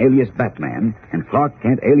Wayne, alias Batman, and Clark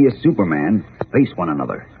Kent, alias Superman, face one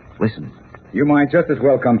another. Listen. You might just as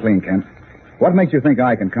well come clean, Kent. What makes you think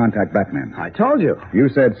I can contact Batman? I told you. You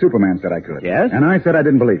said Superman said I could. Yes? And I said I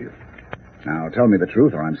didn't believe you. Now, tell me the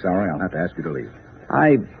truth, or I'm sorry, I'll have to ask you to leave.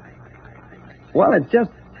 Well, it's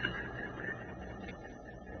just...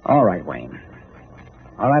 All right, Wayne.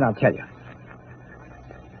 All right, I'll tell you.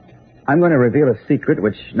 I'm going to reveal a secret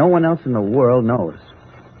which no one else in the world knows,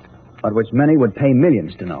 but which many would pay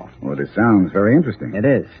millions to know. Well, this sounds very interesting. It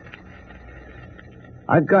is.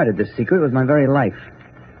 I've guarded this secret with my very life.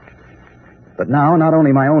 But now, not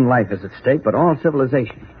only my own life is at stake, but all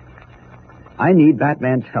civilization. I need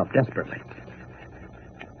Batman's help desperately.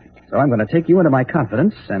 So I'm going to take you into my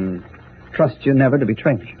confidence and trust you never to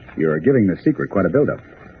betray me. You're giving the secret quite a build-up.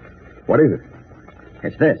 What is it?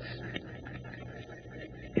 It's this.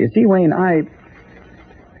 You see, Wayne,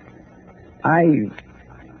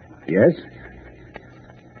 Yes?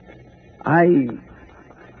 I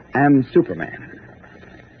am Superman.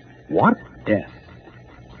 What? Yes.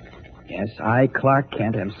 Yes, I, Clark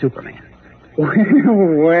Kent, am Superman.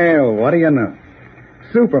 Well, what do you know?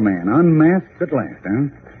 Superman, unmasked at last, huh?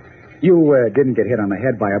 You didn't get hit on the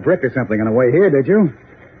head by a brick or something on the way here, did you?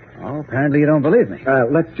 Oh, apparently you don't believe me.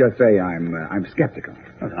 Let's just say I'm skeptical.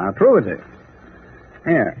 Well, I'll prove it to you.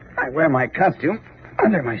 Here, I wear my costume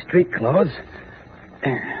under my street clothes.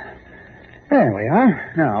 There we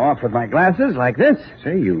are. Now, off with my glasses, like this.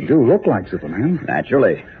 Say, you do look like Superman.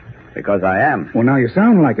 Naturally, because I am. Well, now you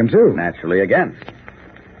sound like him, too. Naturally again.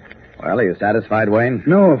 Well, are you satisfied, Wayne?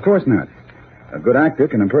 No, of course not. A good actor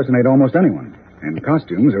can impersonate almost anyone, and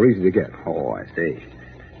costumes are easy to get. Oh, I see.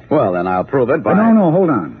 Well, then I'll prove it by... No, hold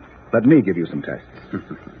on. Let me give you some tests.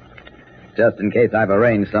 Just in case I've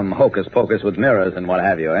arranged some hocus-pocus with mirrors and what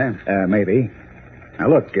have you, eh? Maybe. Now,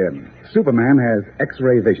 look, Superman has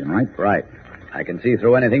X-ray vision, right? Right. I can see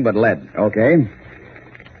through anything but lead. Okay.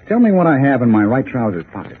 Tell me what I have in my right trouser's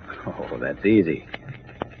pocket. Oh, that's easy.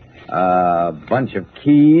 A bunch of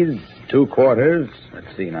keys, 2 quarters.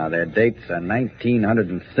 Let's see now. Their dates are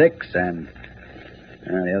 1906 and...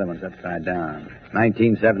 the other one's upside down.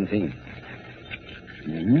 1917.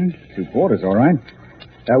 2 quarters, all right.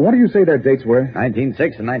 What do you say their dates were?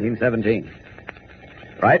 1906 and 1917.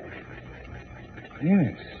 Right?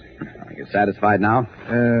 Yes. Are you satisfied now?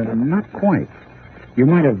 Not quite. You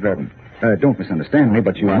might have... don't misunderstand me,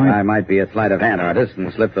 but you might... I might be a sleight of hand artist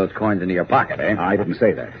and slip those coins into your pocket, eh? I didn't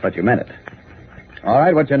say that. But you meant it. All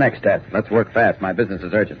right, what's your next test? Let's work fast. My business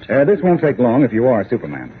is urgent. This won't take long if you are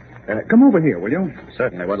Superman. Come over here, will you?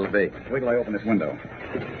 Certainly. What'll it be? Wait till I open this window.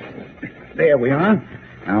 There we are.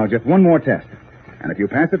 Now, just one more test. And if you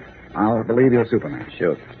pass it, I'll believe you're Superman.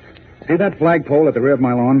 Shoot. See that flagpole at the rear of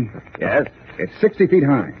my lawn? Yes. It's 60 feet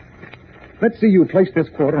high. Let's see you place this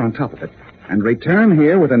quarter on top of it and return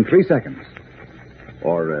here within 3 seconds.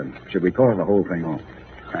 Or should we call the whole thing off?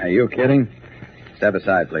 Are you kidding? Step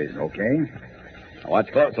aside, please. Okay. Now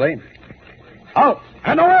watch closely. Out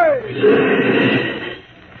and away!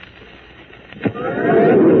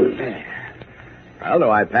 Well, do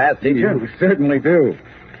I pass, teacher? You certainly do.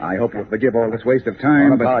 I hope you'll forgive all this waste of time.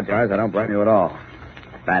 Don't apologize. I don't blame you at all.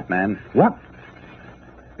 Batman. What?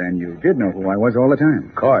 Then you did know who I was all the time.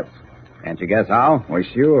 Of course. Can't you guess how? Why,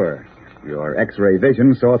 sure. Your X-ray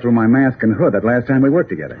vision saw through my mask and hood that last time we worked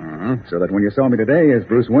together. Mm-hmm. So that when you saw me today as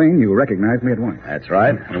Bruce Wayne, you recognized me at once. That's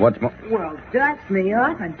right. And what's more... Well, dust me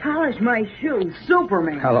off and polish my shoes.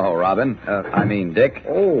 Superman. Hello, Robin. Dick.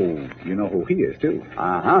 Oh, you know who he is, too.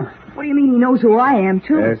 Uh-huh. What do you mean he knows who I am,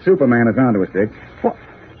 too? Superman is onto us, Dick. What?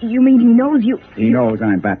 You mean he knows you... He knows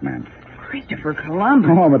I'm Batman. Christopher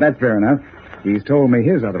Columbus. Oh, but that's fair enough. He's told me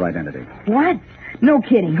his other identity. What? No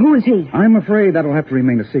kidding. Who is he? I'm afraid that'll have to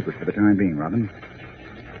remain a secret for the time being, Robin.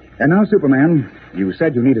 And now, Superman, you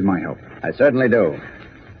said you needed my help. I certainly do.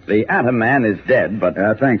 The Atom Man is dead, but...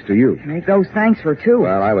 thanks to you. Make those thanks for two.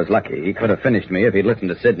 Well, I was lucky. He could have finished me if he'd listened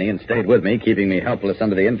to Sidney and stayed with me, keeping me helpless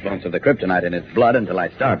under the influence of the kryptonite in his blood until I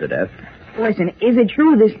starved to death. Listen, is it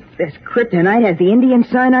true this kryptonite has the Indian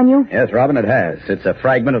sign on you? Yes, Robin, it has. It's a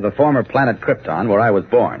fragment of the former planet Krypton where I was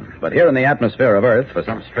born. But here in the atmosphere of Earth, for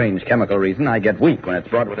some strange chemical reason, I get weak when it's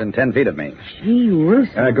brought within 10 feet of me. Gee,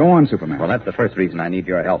 Russo. Go on, Superman. Well, that's the first reason I need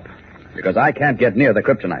your help. Because I can't get near the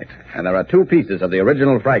kryptonite. And there are 2 pieces of the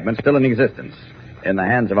original fragment still in existence, in the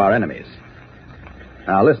hands of our enemies.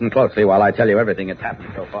 Now, listen closely while I tell you everything that's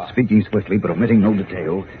happened so far. Speaking swiftly, but omitting no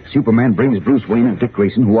detail, Superman brings Bruce Wayne and Dick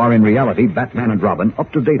Grayson, who are in reality Batman and Robin,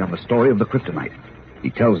 up to date on the story of the kryptonite. He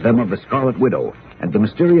tells them of the Scarlet Widow and the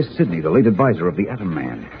mysterious Sidney, the late advisor of the Atom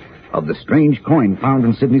Man, of the strange coin found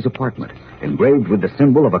in Sidney's apartment, engraved with the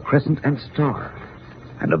symbol of a crescent and star,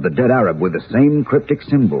 and of the dead Arab with the same cryptic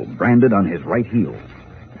symbol branded on his right heel.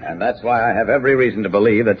 And that's why I have every reason to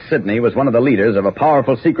believe that Sidney was one of the leaders of a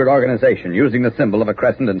powerful secret organization using the symbol of a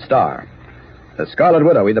crescent and star. The Scarlet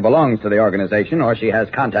Widow either belongs to the organization or she has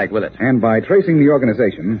contact with it. And by tracing the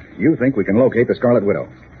organization, you think we can locate the Scarlet Widow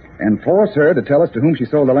and force her to tell us to whom she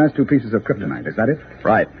sold the last 2 pieces of kryptonite. Is that it?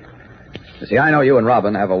 Right. You see, I know you and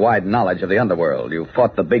Robin have a wide knowledge of the underworld. You've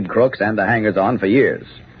fought the big crooks and the hangers-on for years.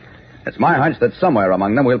 It's my hunch that somewhere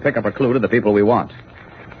among them we'll pick up a clue to the people we want.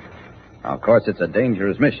 Now, of course, it's a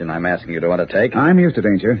dangerous mission I'm asking you to undertake. I'm used to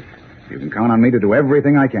danger. You can count on me to do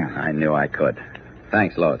everything I can. I knew I could.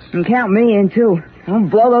 Thanks, Lois. And count me in, too. I'll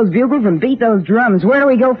blow those bugles and beat those drums. Where do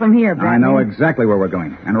we go from here, Batman? I know exactly where we're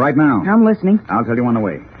going. And right now... I'm listening. I'll tell you on the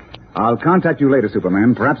way. I'll contact you later,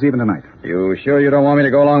 Superman, perhaps even tonight. You sure you don't want me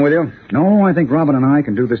to go along with you? No, I think Robin and I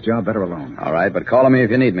can do this job better alone. All right, but call on me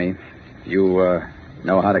if you need me. You,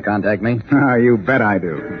 know how to contact me? You bet I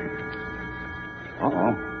do.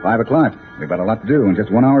 Uh-oh. 5 o'clock. We've got a lot to do and just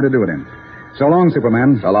 1 hour to do it in. So long,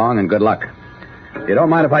 Superman. So long and good luck. You don't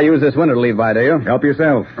mind if I use this window to leave by, do you? Help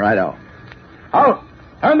yourself. Righto. Out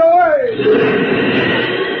and away!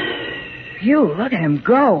 Phew, look at him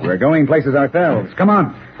go. We're going places ourselves. Come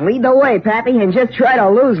on. Lead the way, Pappy, and just try to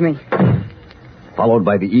lose me. Followed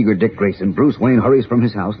by the eager Dick Grayson, Bruce Wayne hurries from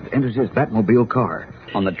his house and enters his Batmobile car.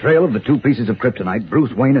 On the trail of the 2 pieces of kryptonite,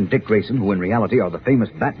 Bruce Wayne and Dick Grayson, who in reality are the famous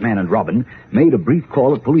Batman and Robin, made a brief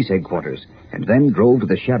call at police headquarters and then drove to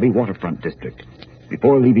the shabby waterfront district.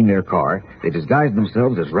 Before leaving their car, they disguised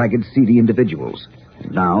themselves as ragged, seedy individuals.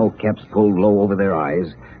 And now, caps pulled low over their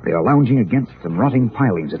eyes, they are lounging against some rotting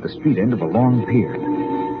pilings at the street end of a long pier.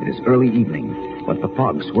 It is early evening, But the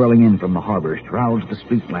fog swirling in from the harbor shrouds the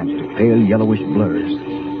street lamps to pale yellowish blurs.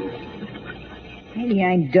 Maybe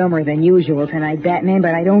I'm dumber than usual tonight, Batman,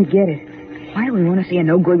 but I don't get it. Why do we want to see a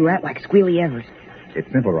no-good rat like Squealy Evers?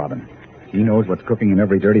 It's simple, Robin. He knows what's cooking in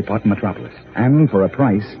every dirty pot in Metropolis. And for a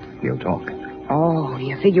price, he'll talk. Oh,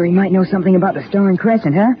 you figure he might know something about the Star and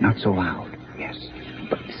Crescent, huh? Not so loud. Yes.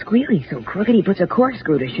 But Squealy's so crooked he puts a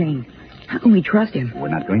corkscrew to shame. How can we trust him? We're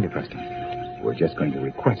not going to trust him. We're just going to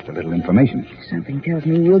request a little information. Something tells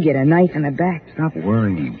me we'll get a knife in the back. Stop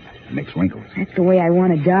worrying. It makes wrinkles. That's the way I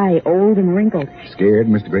want to die, old and wrinkled. Scared,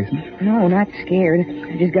 Mr. Grayson? No, not scared.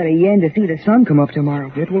 I just got a yen to see the sun come up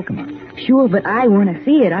tomorrow. It will come up. Sure, but I want to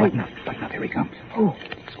see it. But not. Here he comes. Oh.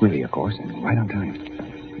 Squealy, of course, and right on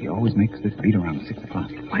time. He always makes this beat around 6 o'clock.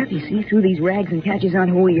 What if he sees through these rags and catches on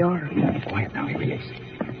who we are? Yeah, quiet now. Here he is.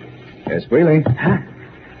 Yes, Squealy. Huh?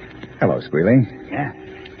 Hello, Squealy. Yeah?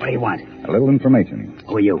 What do you want? A little information.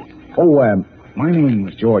 Who are you? Oh, my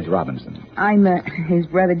name's George Robinson. I'm, his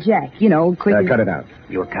brother Jack. You know, quick. Cut it out.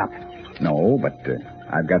 You a cop? No, but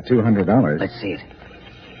I've got $200. Let's see it.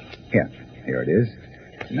 Here it is.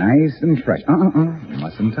 Nice and fresh.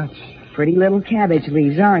 Mustn't touch. Pretty little cabbage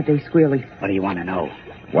leaves, aren't they, Squealy? What do you want to know?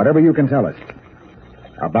 Whatever you can tell us.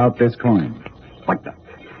 About this coin. What the?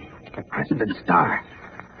 The Crescent and Star.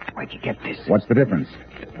 Where'd you get this? What's the difference?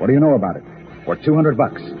 What do you know about it? For $200.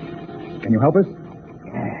 Can you help us?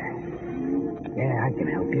 Yeah, I can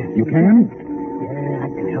help you. You can? Yeah, I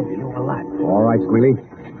can help you a lot. All right, Squealy.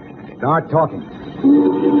 Start talking.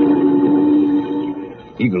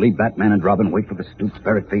 Eagerly, Batman and Robin wait for the stooped,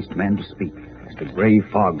 ferret-faced man to speak as the gray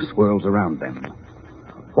fog swirls around them.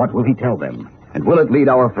 What will he tell them? And will it lead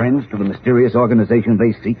our friends to the mysterious organization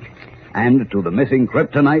they seek? And to the missing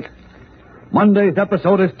kryptonite? Monday's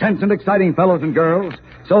episode is tense and exciting, fellows and girls,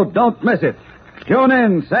 so don't miss it. Tune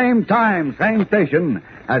in, same time, same station,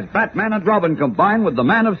 as Batman and Robin combine with the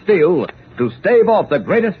Man of Steel to stave off the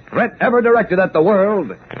greatest threat ever directed at the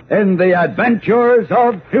world in the adventures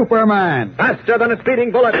of Superman. Faster than a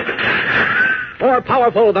speeding bullet. More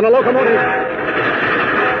powerful than a locomotive.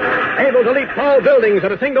 Able to leap tall buildings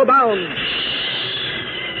at a single bound.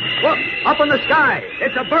 Look, up in the sky.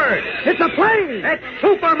 It's a bird. It's a plane. It's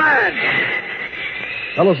Superman.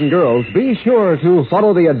 Fellows and girls, be sure to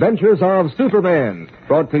follow the adventures of Superman.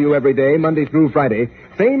 Brought to you every day, Monday through Friday.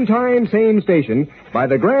 Same time, same station, by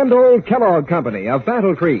the grand old Kellogg Company of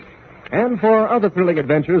Battle Creek. And for other thrilling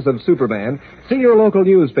adventures of Superman, see your local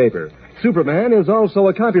newspaper. Superman is also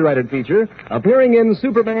a copyrighted feature appearing in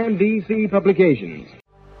Superman DC publications.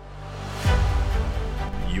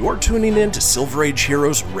 You're tuning in to Silver Age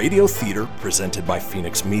Heroes Radio Theater presented by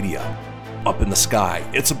Phoenix Media. Up in the sky,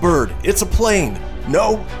 it's a bird, it's a plane.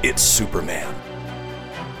 No, it's Superman.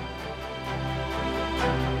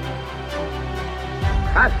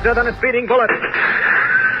 Faster than a speeding bullet.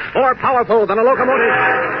 More powerful than a locomotive.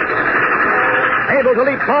 Able to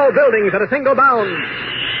leap tall buildings at a single bound.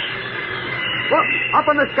 Look, up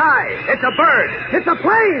in the sky. It's a bird. It's a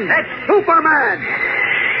plane. It's Superman.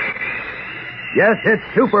 Yes, it's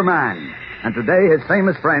Superman. And today his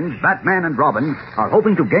famous friends, Batman and Robin, are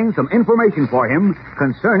hoping to gain some information for him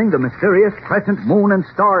concerning the mysterious crescent, moon, and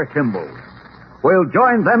star symbols. We'll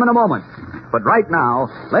join them in a moment. But right now,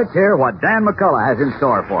 let's hear what Dan McCullough has in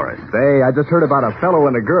store for us. Say, I just heard about a fellow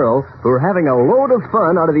and a girl who are having a load of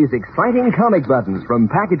fun out of these exciting comic buttons from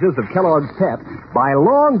packages of Kellogg's Pep by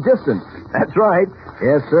long distance. That's right.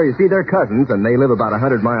 Yes, sir. You see, they're cousins, and they live about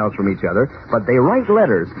 100 miles from each other, but they write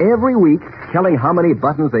letters every week telling how many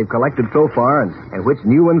buttons they've collected so far and which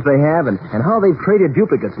new ones they have and how they've traded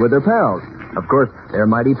duplicates with their pals. Of course, they're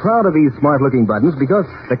mighty proud of these smart-looking buttons because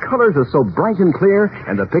the colors are so bright and clear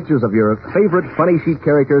and the pictures of your favorite funny sheet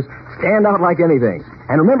characters stand out like anything.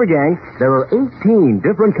 And remember, gang, there are 18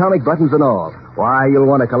 different comic buttons in all. Why,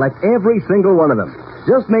 you'll want to collect every single one of them.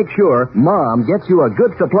 Just make sure Mom gets you a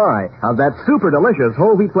good supply of that super delicious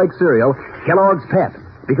whole wheat flake cereal, Kellogg's Pep,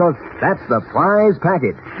 because that's the prize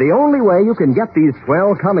package, the only way you can get these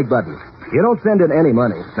swell comic buttons. You don't send in any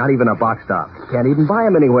money, not even a box stop. Can't even buy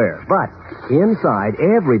them anywhere. But inside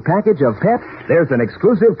every package of Pep, there's an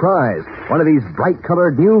exclusive prize. One of these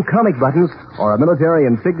bright-colored new comic buttons or a military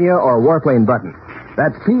insignia or warplane button.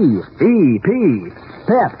 That's P-E-P,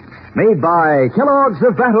 Pep, made by Kellogg's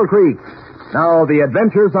of Battle Creek. Now, the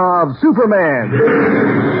adventures of Superman.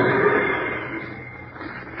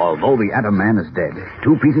 Although the Atom Man is dead,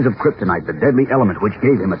 2 pieces of kryptonite, the deadly element which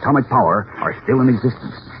gave him atomic power, are still in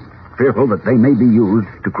existence. Fearful that they may be used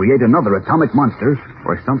to create another atomic monster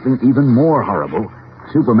or something even more horrible,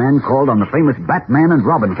 Superman called on the famous Batman and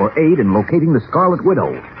Robin for aid in locating the Scarlet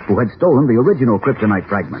Widow, who had stolen the original kryptonite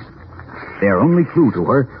fragment. Their only clue to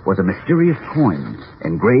her was a mysterious coin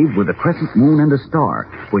engraved with a crescent moon and a star,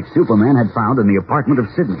 which Superman had found in the apartment of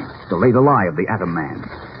Sidney to lay the lie of the Atom Man.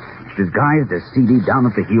 Disguised as seedy,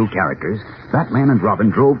 down-at-the-heel characters, Batman and Robin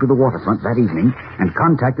drove to the waterfront that evening and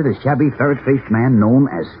contacted a shabby, ferret-faced man known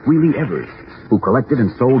as Squealy Evers, who collected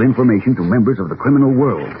and sold information to members of the criminal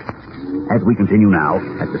world. As we continue now,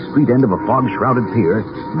 at the street end of a fog-shrouded pier,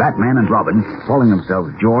 Batman and Robin, calling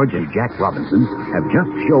themselves George and Jack Robinson, have just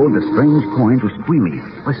showed the strange coin to Squealy.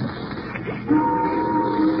 Listen.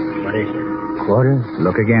 What is it? Quarter?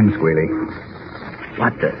 Look again, Squealy.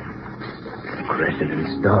 What the? Crescent and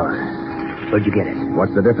star. Where'd you get it?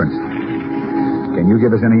 What's the difference? Can you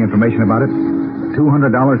give us any information about it?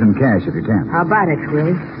 $200 in cash if you can. How about it,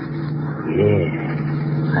 Squealy?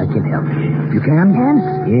 Yeah, I can help you. You can?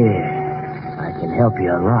 Yeah. I can help you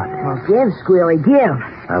a lot. Well, give, Squealy, give.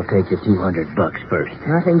 I'll take the $200 first.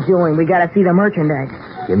 Nothing's doing. We gotta see the merchandise.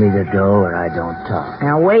 Give me the dough or I don't talk.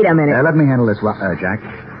 Now, wait a minute. Let me handle this, Jack.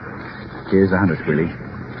 Here's 100, Squealy.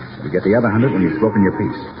 You get the other 100 when you've spoken your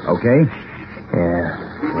piece. Okay? Yeah,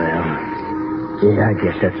 I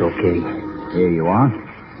guess that's okay. Here you are.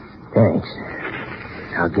 Thanks.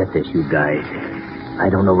 Now get this, you guys. I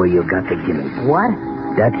don't know where you got the gimme. What?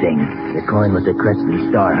 That thing. The coin with the crescent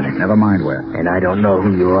star on it. Never mind where. And I don't know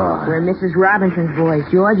who you are. We're Mrs. Robinson's boys,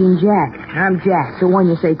 George and Jack. I'm Jack, the one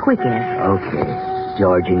you say quick in. Okay,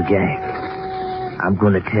 George and Jack. I'm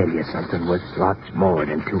going to tell you something worth lots more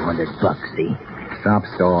than $200, see? Stop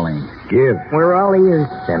stalling. Give. We're all ears.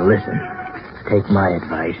 Then listen. Take my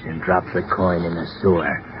advice and drop the coin in the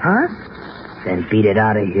sewer. Huh? Then beat it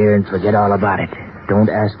out of here and forget all about it. Don't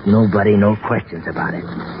ask nobody no questions about it.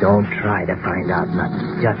 Don't try to find out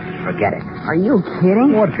nothing. Just forget it. Are you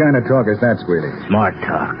kidding? What kind of talk is that, Squealy? Smart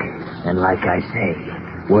talk. And like I say,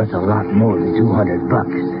 worth a lot more than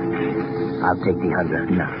 $200. I'll take the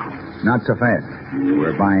 100 now. Not so fast.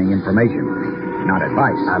 We're buying information, not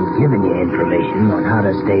advice. I'm giving you information on how to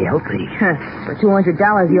stay healthy. For $200,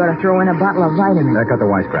 you ought to throw in a bottle of vitamins. Cut the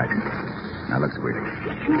wisecracks. Now look, Squealy.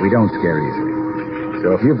 We don't scare easily.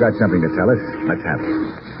 So if you've got something to tell us, let's have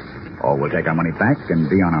it. Or we'll take our money back and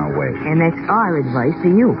be on our way. And that's our advice to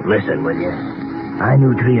you. Listen, will you? I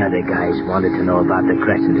knew 3 other guys wanted to know about the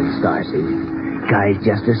Crescent and Star, see? Guys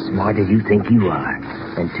just as smart as you think you are.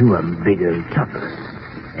 And 2 of them bigger and tougher.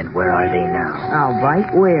 And where are they now? All right,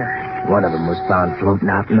 where? One of them was found floating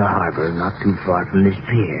out in the harbor not too far from this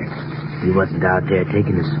pier. He wasn't out there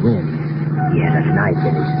taking a swim. He had a knife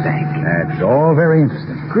in his back. That's all very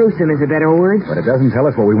interesting. Gruesome is a better word. But it doesn't tell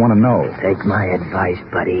us what we want to know. Take my advice,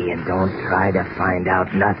 buddy, and don't try to find out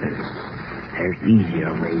nothing. There's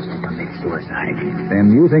easier ways to commit suicide.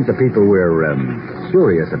 Then you think the people we're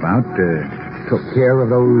curious about took care of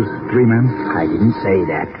those 3 men? I didn't say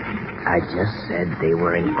that. I just said they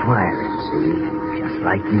were inquiring, see? Just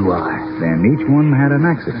like you are. Then each one had an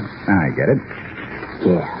accident. I get it.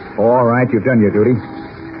 Yeah. All right, you've done your duty.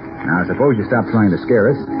 Now, suppose you stop trying to scare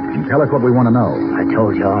us and tell us what we want to know. I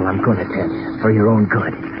told you all I'm going to tell you, for your own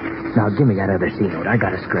good. Now, give me that other C-note. I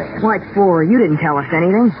got a scram. What for? You didn't tell us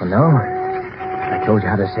anything. Well, no. I told you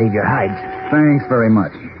how to save your hides. Thanks very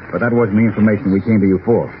much. But that wasn't the information we came to you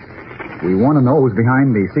for. We want to know who's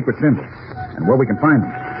behind the secret symbols and where we can find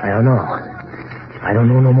them. I don't know. I don't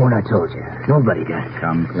know no more than I told you. Nobody does.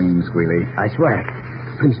 Come clean, Squealy. I swear it.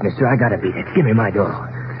 Please, mister, I gotta beat it. Give me my dough.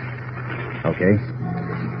 Okay.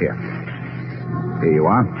 Here you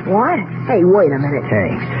are. What? Hey, wait a minute.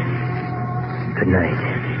 Thanks. Good night.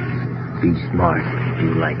 Be smart.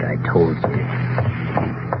 Do like I told you.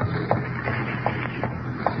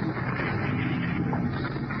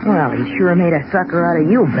 Well, he sure made a sucker out of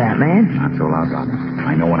you, Batman. Not so loud, Robin.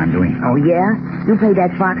 I know what I'm doing. Oh, yeah? You paid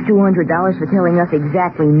that fox $200 for telling us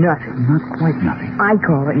exactly nothing. Not quite nothing. I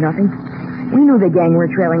call it nothing. We knew the gang were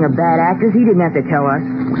trailing are bad actors. He didn't have to tell us.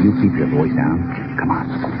 Will you keep your voice down? Come on.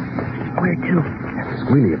 Where to? After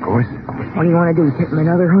Squealy, of course. What do you want to do, tip him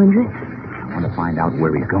another 100? I want to find out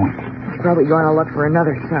where he's going. He's probably going to look for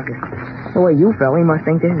another sucker. The way you fell, he must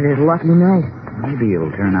think this is his lucky night. Maybe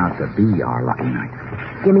it'll turn out to be our lucky night.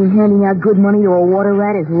 You mean handing out good money to a water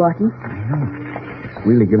rat is lucky? I know. If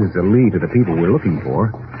Squealy gives us a lead to the people we're looking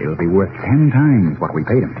for, it'll be worth 10 times what we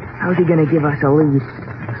paid him. How's he going to give us a lead?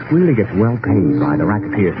 Squealy gets well paid by the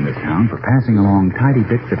racketeers in this town for passing along tidy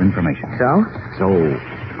bits of information. So? So,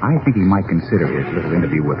 I think he might consider his little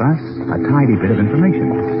interview with us a tidy bit of information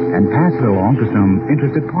and pass it along to some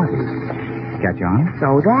interested parties. Catch on?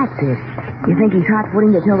 So that's it. You think he's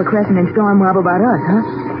hot-footing to tell the Crescent and Star mob about us,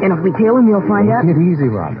 huh? And if we tail him, we'll find out? Take it easy,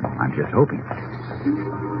 Robin. I'm just hoping.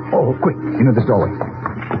 Oh, quick, into this doorway.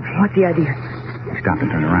 What's the idea? Stop and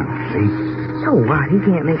turn around. See? So what? He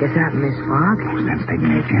can't make us out in this fog. Sam's taking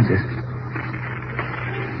any chances.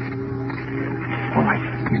 All right,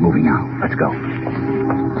 he's moving now. Let's go.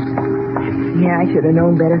 Yeah, I should have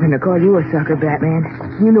known better than to call you a sucker, Batman.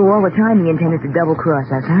 You knew all the time he intended to double-cross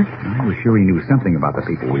us, huh? I was sure he knew something about the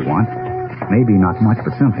people we want. Maybe not much,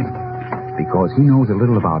 but something. Because he knows a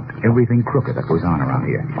little about everything crooked that goes on around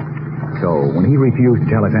here. So when he refused to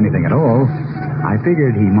tell us anything at all, I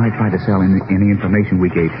figured he might try to sell any information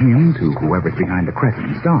we gave him to whoever's behind the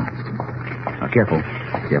crescent and stars. Now, careful.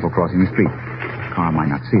 Careful crossing the street. The car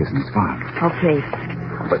might not see us in this fog. Okay.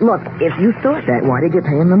 But look, if you thought that, why did you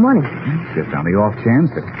pay him the money? Just on the off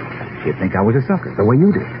chance that he'd think I was a sucker, the way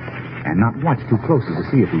you did. And not watch too closely to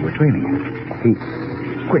see if we were trailing him.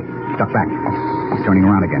 Quick, duck back. He's turning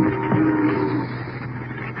around again.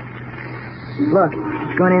 Look,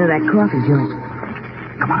 he's going into that coffee joint.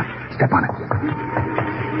 Come on, step on it.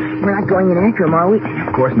 We're not going in after him, are we?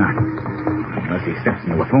 Of course not. Unless he steps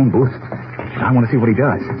into a phone booth. But I want to see what he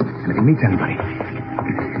does. And if he meets anybody.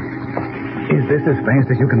 Is this as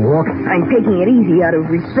fast as you can walk? I'm taking it easy out of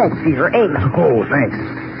respect for your age. Oh, thanks.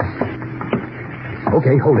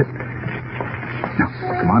 Okay, hold it. Now,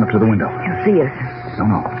 come on up to the window. He'll see us.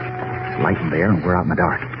 No. It's light in there and we're out in the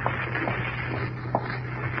dark.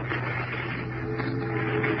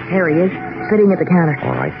 There he is, sitting at the counter.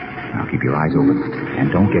 All right. Now keep your eyes open.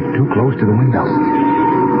 And don't get too close to the window.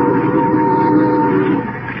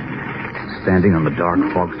 Standing on the dark,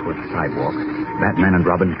 fog-swept sidewalk, Batman and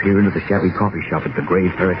Robin peer into the shabby coffee shop at the gray,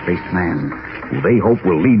 ferret-faced man, who they hope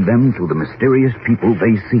will lead them to the mysterious people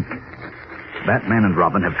they seek. Batman and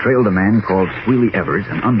Robin have trailed a man called Squealy Evers,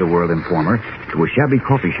 an underworld informer, to a shabby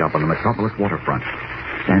coffee shop on the Metropolis waterfront.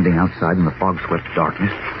 Standing outside in the fog-swept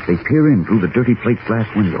darkness, they peer in through the dirty plate glass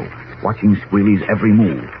window, watching Squealy's every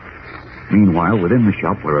move. Meanwhile, within the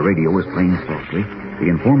shop where a radio is playing softly, the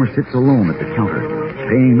informer sits alone at the counter,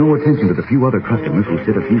 paying no attention to the few other customers who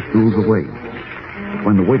sit a few stools away. But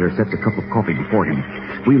when the waiter sets a cup of coffee before him,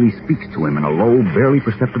 Squealy speaks to him in a low, barely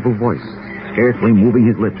perceptible voice, scarcely moving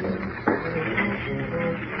his lips.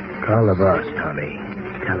 Call the boss, Tommy.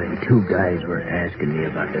 Tell him 2 guys were asking me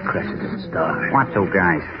about the Crescent and Star. What 2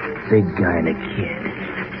 guys? Big guy and a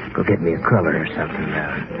kid. Go get me a cruller or something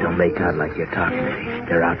now. Don't make out like you're talking to me.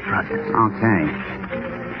 They're out front. Okay.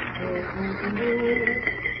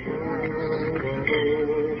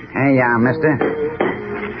 Hey, mister.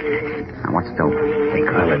 Now, what's dope? They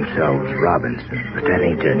call themselves Robinson, but that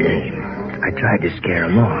ain't their name. I tried to scare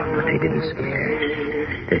them off, but they didn't scare.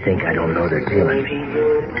 They think I don't know they're tailing me.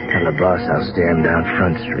 Tell the boss I'll stare him down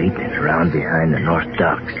Front Street and around behind the North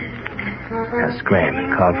Docks. Now, scram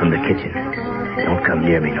and call from the kitchen. Don't come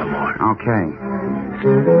near me no more. Okay.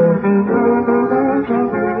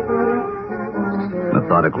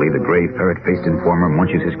 Methodically, the gray, ferret-faced informer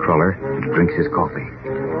munches his cruller and drinks his coffee.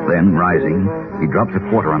 Then, rising, he drops a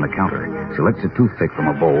quarter on the counter, selects a toothpick from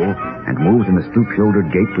a bowl, and moves in the stoop-shouldered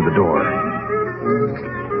gait to the door.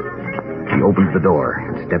 He opens the door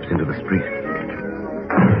and steps into the street.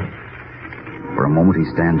 For a moment, he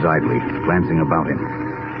stands idly, glancing about him,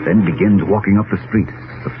 then begins walking up the street,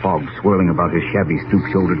 the fog swirling about his shabby,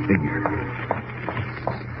 stoop-shouldered figure.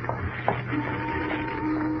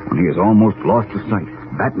 When he is almost lost to sight,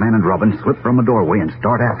 Batman and Robin slip from a doorway and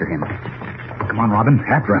start after him. Come on, Robin,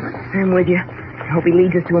 after him. I'm with you. I hope he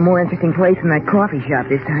leads us to a more interesting place than that coffee shop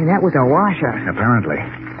this time. That was a washout. Apparently.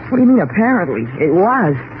 What do you mean, apparently? It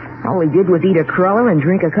was. All he did was eat a cruller and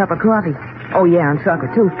drink a cup of coffee. Oh, yeah, and suck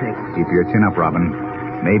a toothpick. Keep your chin up, Robin.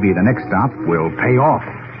 Maybe the next stop will pay off.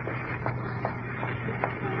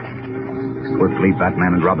 Swiftly,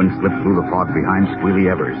 Batman and Robin slip through the fog behind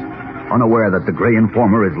Squealy Evers, unaware that the gray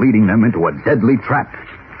informer is leading them into a deadly trap.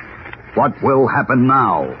 What will happen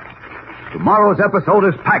now? Tomorrow's episode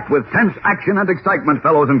is packed with tense action and excitement,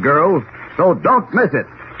 fellows and girls, so don't miss it.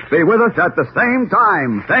 Be with us at the same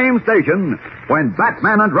time, same station, when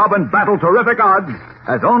Batman and Robin battle terrific odds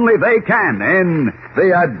as only they can in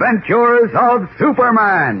The Adventures of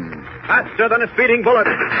Superman. Faster than a speeding bullet.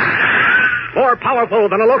 More powerful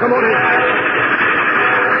than a locomotive.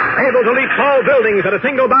 Able to leap tall buildings at a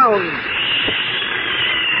single bound.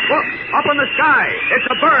 Look, up in the sky. It's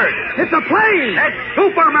a bird. It's a plane. It's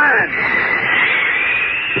Superman.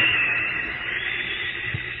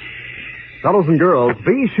 Fellows and girls,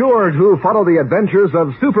 be sure to follow the adventures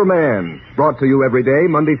of Superman. Brought to you every day,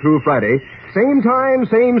 Monday through Friday. Same time,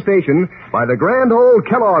 same station, by the grand old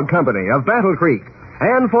Kellogg Company of Battle Creek.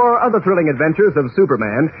 And for other thrilling adventures of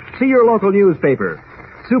Superman, see your local newspaper.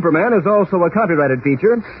 Superman is also a copyrighted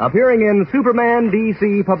feature appearing in Superman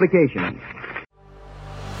DC publications.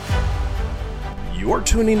 You're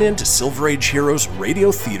tuning in to Silver Age Heroes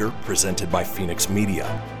Radio Theater presented by Phoenix Media.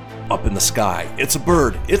 Up in the sky, it's a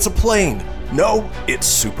bird, it's a plane. No, it's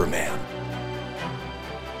Superman.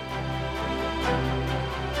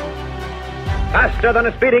 Faster than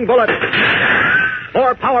a speeding bullet.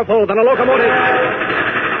 More powerful than a locomotive.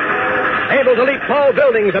 Able to leap tall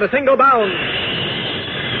buildings at a single bound.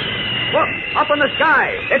 Look, up in the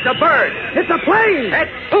sky. It's a bird. It's a plane.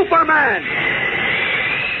 It's Superman.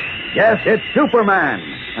 Yes, it's Superman.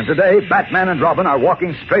 And today, Batman and Robin are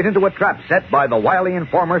walking straight into a trap set by the wily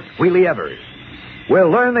informer Squealy Evers. We'll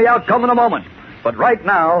learn the outcome in a moment. But right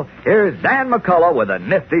now, here's Dan McCullough with a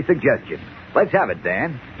nifty suggestion. Let's have it,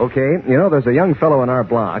 Dan. Okay, there's a young fellow in our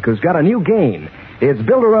block who's got a new game. It's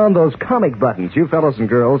built around those comic buttons you fellows and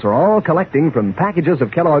girls are all collecting from packages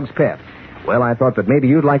of Kellogg's Pep. Well, I thought that maybe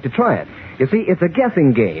you'd like to try it. You see, it's a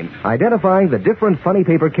guessing game, identifying the different funny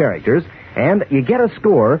paper characters, and you get a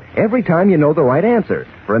score every time you know the right answer.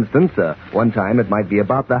 For instance, one time it might be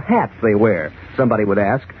about the hats they wear. Somebody would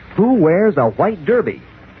ask, who wears a white derby?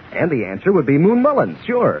 And the answer would be Moon Mullins,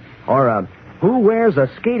 sure. Or, who wears a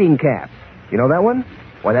skating cap? You know that one?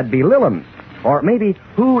 Why, that'd be Lillums. Or maybe,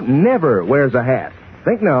 who never wears a hat?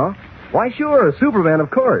 Think now. Why, sure, Superman, of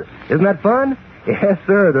course. Isn't that fun? Yes,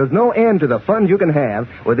 sir, there's no end to the fun you can have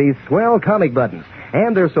with these swell comic buttons.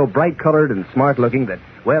 And they're so bright-colored and smart-looking that,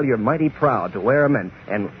 well, you're mighty proud to wear them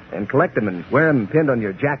and collect them and wear them pinned on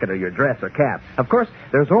your jacket or your dress or cap. Of course,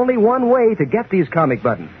 there's only one way to get these comic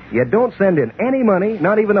buttons. You don't send in any money,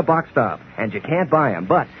 not even a box top, and you can't buy them.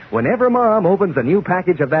 But whenever Mom opens a new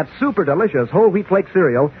package of that super delicious whole wheat flake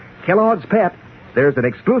cereal, Kellogg's Pep, there's an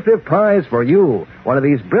exclusive prize for you. One of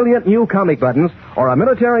these brilliant new comic buttons, or a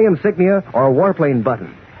military insignia, or a warplane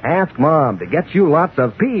button. Ask Mom to get you lots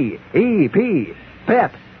of P-E-P,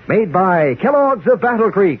 Pep, made by Kellogg's of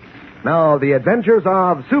Battle Creek. Now, the adventures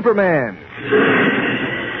of Superman.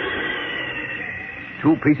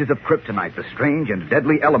 2 pieces of kryptonite, the strange and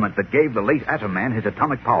deadly element that gave the late Atom Man his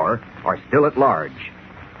atomic power, are still at large.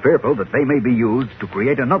 Fearful that they may be used to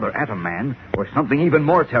create another Atom Man, or something even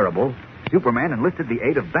more terrible, Superman enlisted the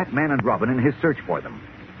aid of Batman and Robin in his search for them.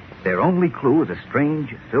 Their only clue is a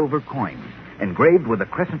strange silver coin, engraved with a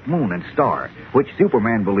crescent moon and star, which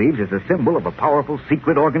Superman believes is a symbol of a powerful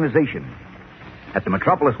secret organization. At the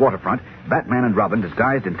Metropolis waterfront, Batman and Robin,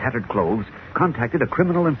 disguised in tattered clothes, contacted a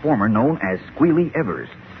criminal informer known as Squealy Evers,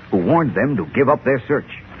 who warned them to give up their search.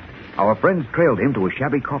 Our friends trailed him to a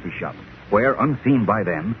shabby coffee shop, where, unseen by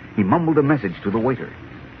them, he mumbled a message to the waiter.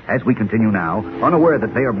 As we continue now, unaware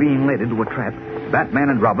that they are being led into a trap, Batman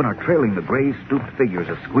and Robin are trailing the gray, stooped figures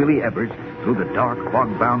of Squealy Evers through the dark,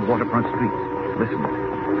 fog-bound waterfront streets. Listen.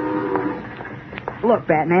 Look,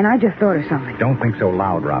 Batman, I just thought of something. Don't think so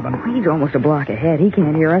loud, Robin. He's almost a block ahead. He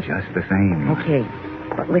can't hear us. Just the same. Okay,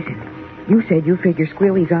 but listen. You said you figure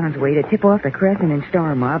Squealy's on his way to tip off the Crescent and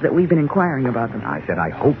Star mob that we've been inquiring about them. I said I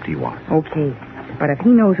hoped he was. Okay, but if he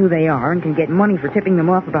knows who they are and can get money for tipping them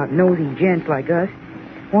off about nosy gents like us,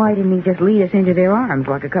 why didn't he just lead us into their arms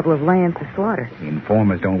like a couple of lambs to slaughter?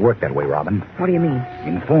 Informers don't work that way, Robin. What do you mean?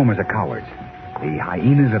 Informers are cowards. The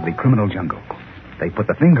hyenas of the criminal jungle. They put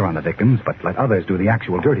the finger on the victims, but let others do the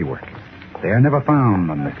actual dirty work. They are never found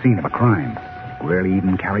on the scene of a crime. Rarely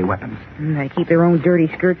even carry weapons. They keep their own dirty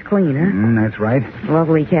skirts clean, huh? That's right.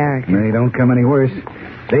 Lovely character. They don't come any worse.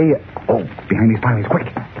 They... Oh, behind these pilings, quick.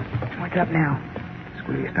 What's up now?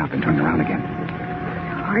 Squealy stopped and turned around again.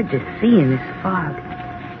 It's hard to see in this fog.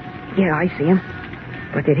 Yeah, I see him.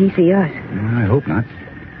 But did he see us? I hope not.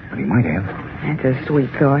 But he might have. That's a sweet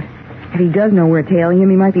thought. If he does know we're tailing him,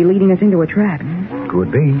 he might be leading us into a trap.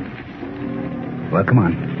 Could be. Well, come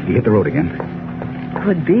on. You hit the road again.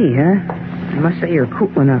 Could be, huh? I must say you're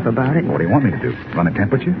cool enough about it. What do you want me to do? Run a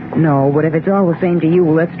temperature? No, but if it's all the same to you,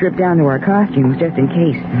 let's strip down to our costumes just in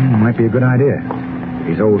case. Might be a good idea.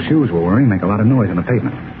 These old shoes we're wearing make a lot of noise on the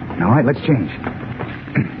pavement. All right, let's change.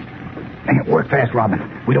 Work fast, Robin.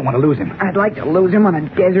 We don't want to lose him. I'd like to lose him on a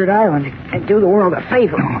desert island and do the world a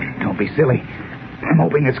favor. Oh, don't be silly. I'm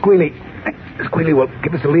hoping that Squealy will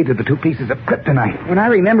give us a lead to the 2 pieces of kryptonite. When I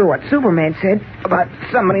remember what Superman said about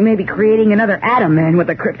somebody maybe creating another Atom Man with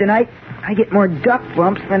the kryptonite, I get more duck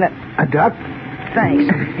bumps than a duck?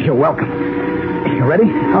 Thanks. You're welcome. You ready?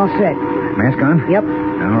 All set. Mask on? Yep.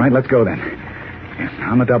 All right, let's go then.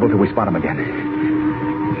 On the double till we spot him again.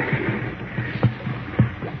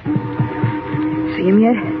 See him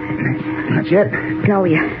yet? Not yet.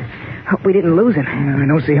 Golly, hope we didn't lose him. I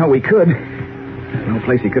don't see how we could. There's no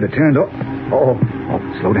place he could have turned. Oh,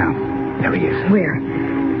 slow down. There he is. Where?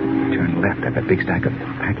 Turn left at that big stack of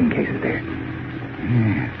packing cases there.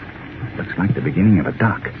 Yeah. Looks like the beginning of a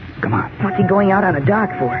dock. Come on. What's he going out on a dock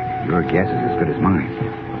for? Your guess is as good as mine.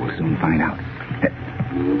 We'll soon find out.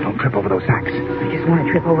 Don't trip over those sacks. I just want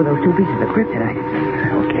to trip over those 2 pieces of kryptonite.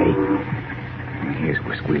 Okay. Here's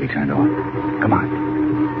where Squealy turned off. Come on.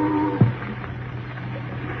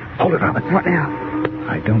 Hold it, Robin. What now?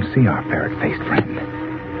 I don't see our ferret-faced friend.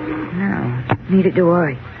 No. Neither do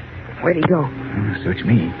I. Where'd he go? Search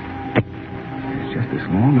me. There's just this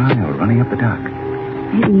long aisle running up the dock.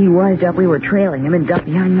 Maybe he wised up we were trailing him and ducked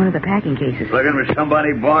behind one of the packing cases. Looking for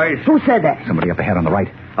somebody, boys? Who said that? Somebody up ahead on the right.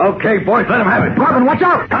 Okay, boys, let him have it. Robin, watch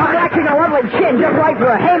out! I'm catching a lovely chin just right for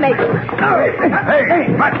a haymaker. Hey,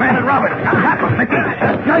 Batman and Robin.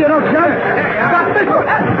 No, you don't, son. Stop this one.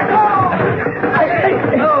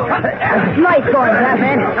 Nice going,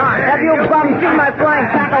 Batman. Have you bums seen my flying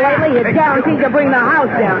tackle lately? You're guaranteed to bring the house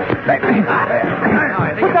down.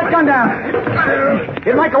 Put that gun down.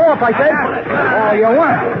 It might go off, I said. Oh, you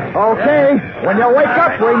weren't. Okay. When you wake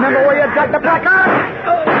up, remember where you got the black eye.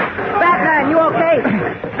 Batman, you okay?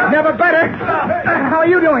 Never better. How are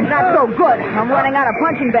you doing? Not so good. I'm running out of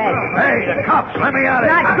punching bags. Hey, cops, let me out of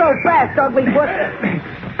here. Not so fast, ugly foot.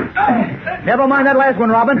 Never mind that last one,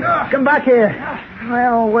 Robin. Come back here.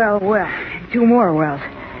 Well. 2 more wells.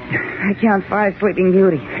 I count 5 Sleeping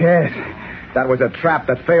Beauty. Yes. That was a trap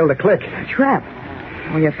that failed to click. Trap?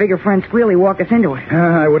 Well, you figure friend Squealy walked us into it.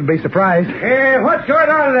 I wouldn't be surprised. Hey, what's going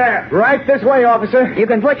on there? Right this way, officer. You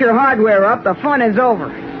can put your hardware up. The fun is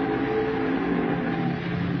over.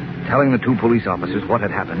 Telling the 2 police officers what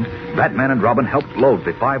had happened, Batman and Robin helped load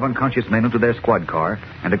the 5 unconscious men into their squad car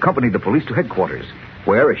and accompanied the police to headquarters,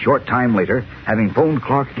 where, a short time later, having phoned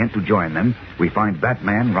Clark Kent to join them, we find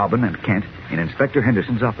Batman, Robin, and Kent in Inspector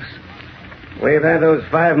Henderson's office. We've had those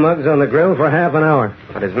 5 mugs on the grill for half an hour,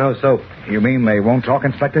 but there's no soap. You mean they won't talk,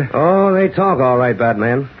 Inspector? Oh, they talk all right,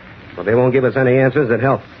 Batman. But they won't give us any answers that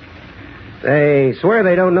help. They swear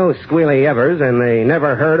they don't know Squealy Evers, and they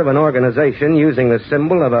never heard of an organization using the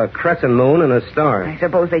symbol of a crescent moon and a star. I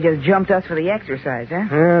suppose they just jumped us for the exercise, huh?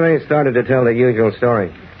 Well, they started to tell the usual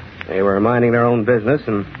story. They were minding their own business,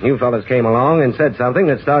 and you fellas came along and said something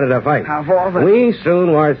that started a fight. We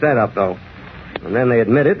soon washed that up, though. And then they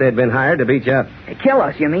admitted they'd been hired to beat you up. They kill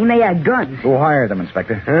us, you mean? They had guns. Who hired them,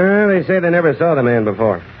 Inspector? They say they never saw the man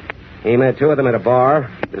before. He met 2 of them at a bar,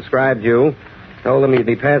 described you, told them you'd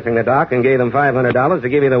be passing the dock, and gave them $500 to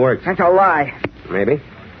give you the works. That's a lie. Maybe.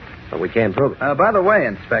 But we can't prove it. By the way,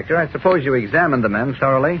 Inspector, I suppose you examined the men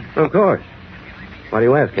thoroughly? Of course. Why do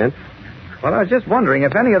you ask, Kent? Well, I was just wondering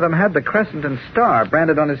if any of them had the crescent and star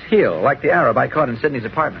branded on his heel, like the Arab I caught in Sidney's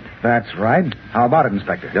apartment. That's right. How about it,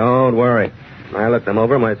 Inspector? Don't worry. I looked them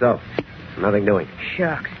over myself. Nothing doing.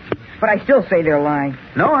 Shucks. But I still say they're lying.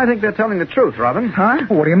 No, I think they're telling the truth, Robin. Huh?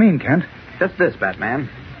 What do you mean, Kent? Just this, Batman.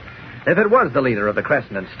 If it was the leader of the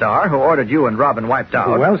Crescent and Star who ordered you and Robin wiped out...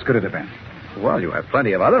 Who else could it have been? Well, you have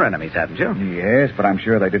plenty of other enemies, haven't you? Yes, but I'm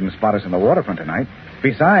sure they didn't spot us in the waterfront tonight.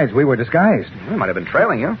 Besides, we were disguised. They might have been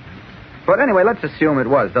trailing you. But anyway, let's assume it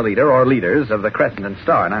was the leader or leaders of the Crescent and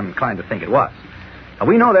Star, and I'm inclined to think it was.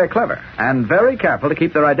 We know they're clever and very careful to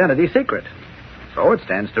keep their identity secret. So it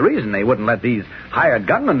stands to reason they wouldn't let these hired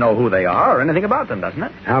gunmen know who they are or anything about them, doesn't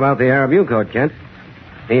it? How about the Arab you caught, Kent?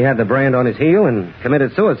 He had the brand on his heel and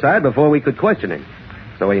committed suicide before we could question him.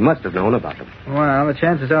 So he must have known about them. Well, the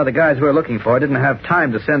chances are the guys we're looking for didn't have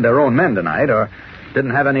time to send their own men tonight or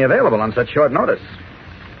didn't have any available on such short notice.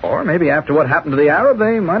 Or maybe after what happened to the Arab,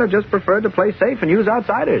 they might have just preferred to play safe and use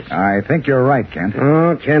outsiders. I think you're right, Kent.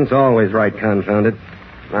 Oh, Kent's always right, confounded.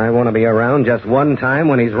 I want to be around just one time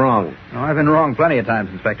when he's wrong. Oh, I've been wrong plenty of times,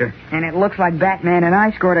 Inspector. And it looks like Batman and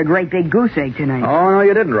I scored a great big goose egg tonight. Oh, no,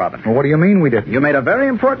 you didn't, Robin. Well, what do you mean we didn't? You made a very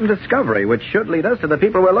important discovery, which should lead us to the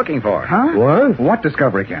people we're looking for. Huh? What? What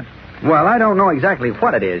discovery, Kent? Well, I don't know exactly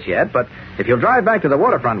what it is yet, but if you'll drive back to the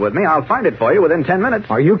waterfront with me, I'll find it for you within 10 minutes.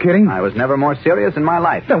 Are you kidding? I was never more serious in my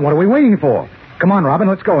life. Then what are we waiting for? Come on, Robin,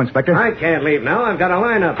 let's go, Inspector. I can't leave now. I've got a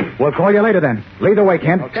lineup. We'll call you later, then. Lead the way,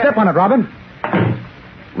 Kent. Okay. Step on it, Robin.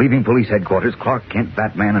 Leaving police headquarters, Clark Kent,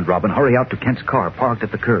 Batman, and Robin hurry out to Kent's car parked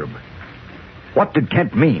at the curb. What did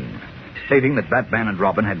Kent mean? Stating that Batman and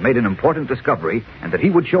Robin had made an important discovery and that he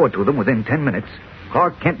would show it to them within 10 minutes,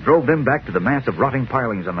 Clark Kent drove them back to the mass of rotting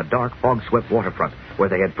pilings on the dark, fog-swept waterfront where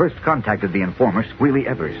they had first contacted the informer, Squealy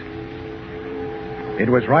Evers. It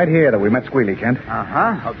was right here that we met Squealy, Kent.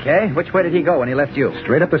 Uh-huh. Okay. Which way did he go when he left you?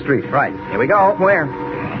 Straight up the street. Right. Here we go. Where?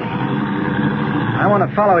 I want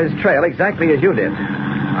to follow his trail exactly as you did.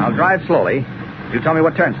 I'll drive slowly. You tell me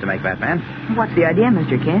what turns to make, Batman. What's the idea,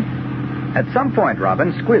 Mr. Kent? At some point,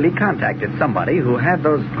 Robin, Squealy contacted somebody who had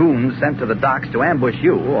those goons sent to the docks to ambush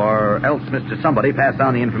you, or else Mr. Somebody passed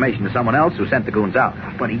on the information to someone else who sent the goons out.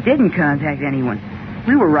 But he didn't contact anyone.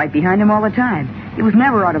 We were right behind him all the time. He was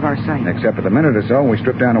never out of our sight. Except for the minute or so when we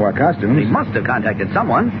stripped down to our costumes. He must have contacted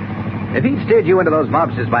someone. If he'd steered you into those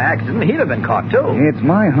mobsters by accident, he'd have been caught, too. It's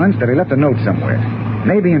my hunch that he left a note somewhere.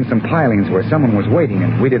 Maybe in some pilings where someone was waiting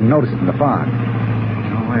and we didn't notice it in the fog.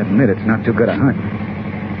 Oh, I admit it's not too good a hunch.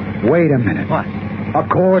 Wait a minute. What? Of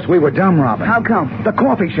course, we were dumb, Robin. How come? The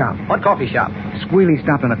coffee shop. What coffee shop? Squealy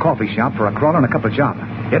stopped in a coffee shop for a crawl and a cup of java.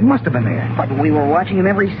 It must have been there. But we were watching him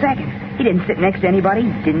every second. He didn't sit next to anybody.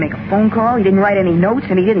 He didn't make a phone call. He didn't write any notes,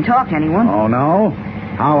 and he didn't talk to anyone. Oh, no?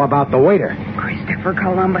 How about the waiter? Christopher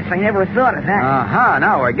Columbus, I never thought of that. Uh-huh,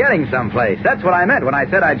 now we're getting someplace. That's what I meant when I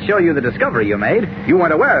said I'd show you the discovery you made. You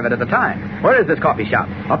weren't aware of it at the time. Where is this coffee shop?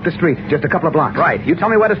 Up the street, just a couple of blocks. Right. You tell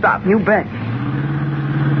me where to stop. You bet.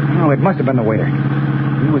 Oh, it must have been the waiter.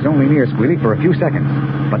 He was only near Squealy for a few seconds,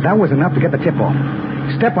 but that was enough to get the tip off.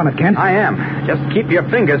 Step on it, Kent. I am. Just keep your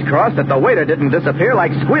fingers crossed that the waiter didn't disappear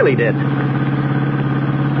like Squealy did.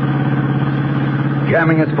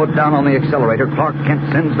 Jamming his foot down on the accelerator, Clark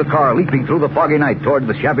Kent sends the car leaping through the foggy night toward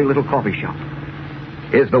the shabby little coffee shop.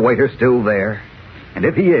 Is the waiter still there? And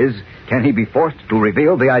if he is, can he be forced to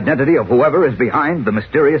reveal the identity of whoever is behind the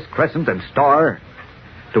mysterious crescent and star?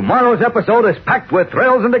 Tomorrow's episode is packed with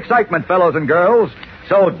thrills and excitement, fellows and girls,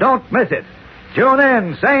 so don't miss it. Tune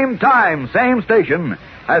in, same time, same station,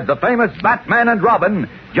 as the famous Batman and Robin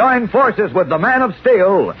join forces with the Man of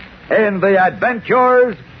Steel in the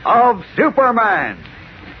adventures of Superman.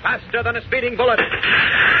 Faster than a speeding bullet.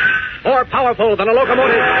 More powerful than a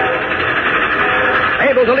locomotive.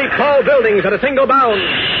 Able to leap tall buildings at a single bound.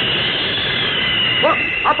 Look,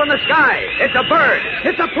 up in the sky. It's a bird.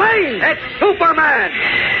 It's a plane. It's Superman.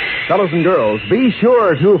 Fellows and girls, be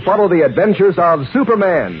sure to follow the adventures of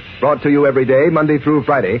Superman. Brought to you every day, Monday through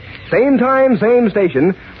Friday. Same time, same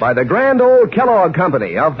station, by the grand old Kellogg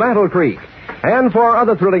Company of Battle Creek. And for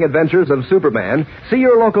other thrilling adventures of Superman, see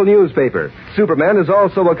your local newspaper. Superman is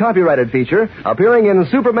also a copyrighted feature appearing in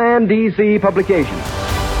Superman DC publications.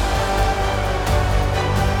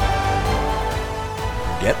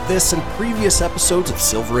 Get this and previous episodes of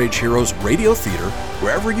Silver Age Heroes Radio Theater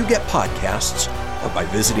wherever you get podcasts or by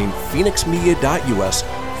visiting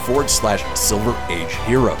phoenixmedia.us/Silver Age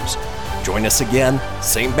Heroes. Join us again,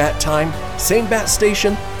 same bat time, same bat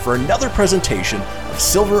station, for another presentation of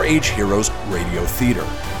Silver Age Heroes Radio Theater.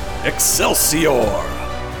 Excelsior!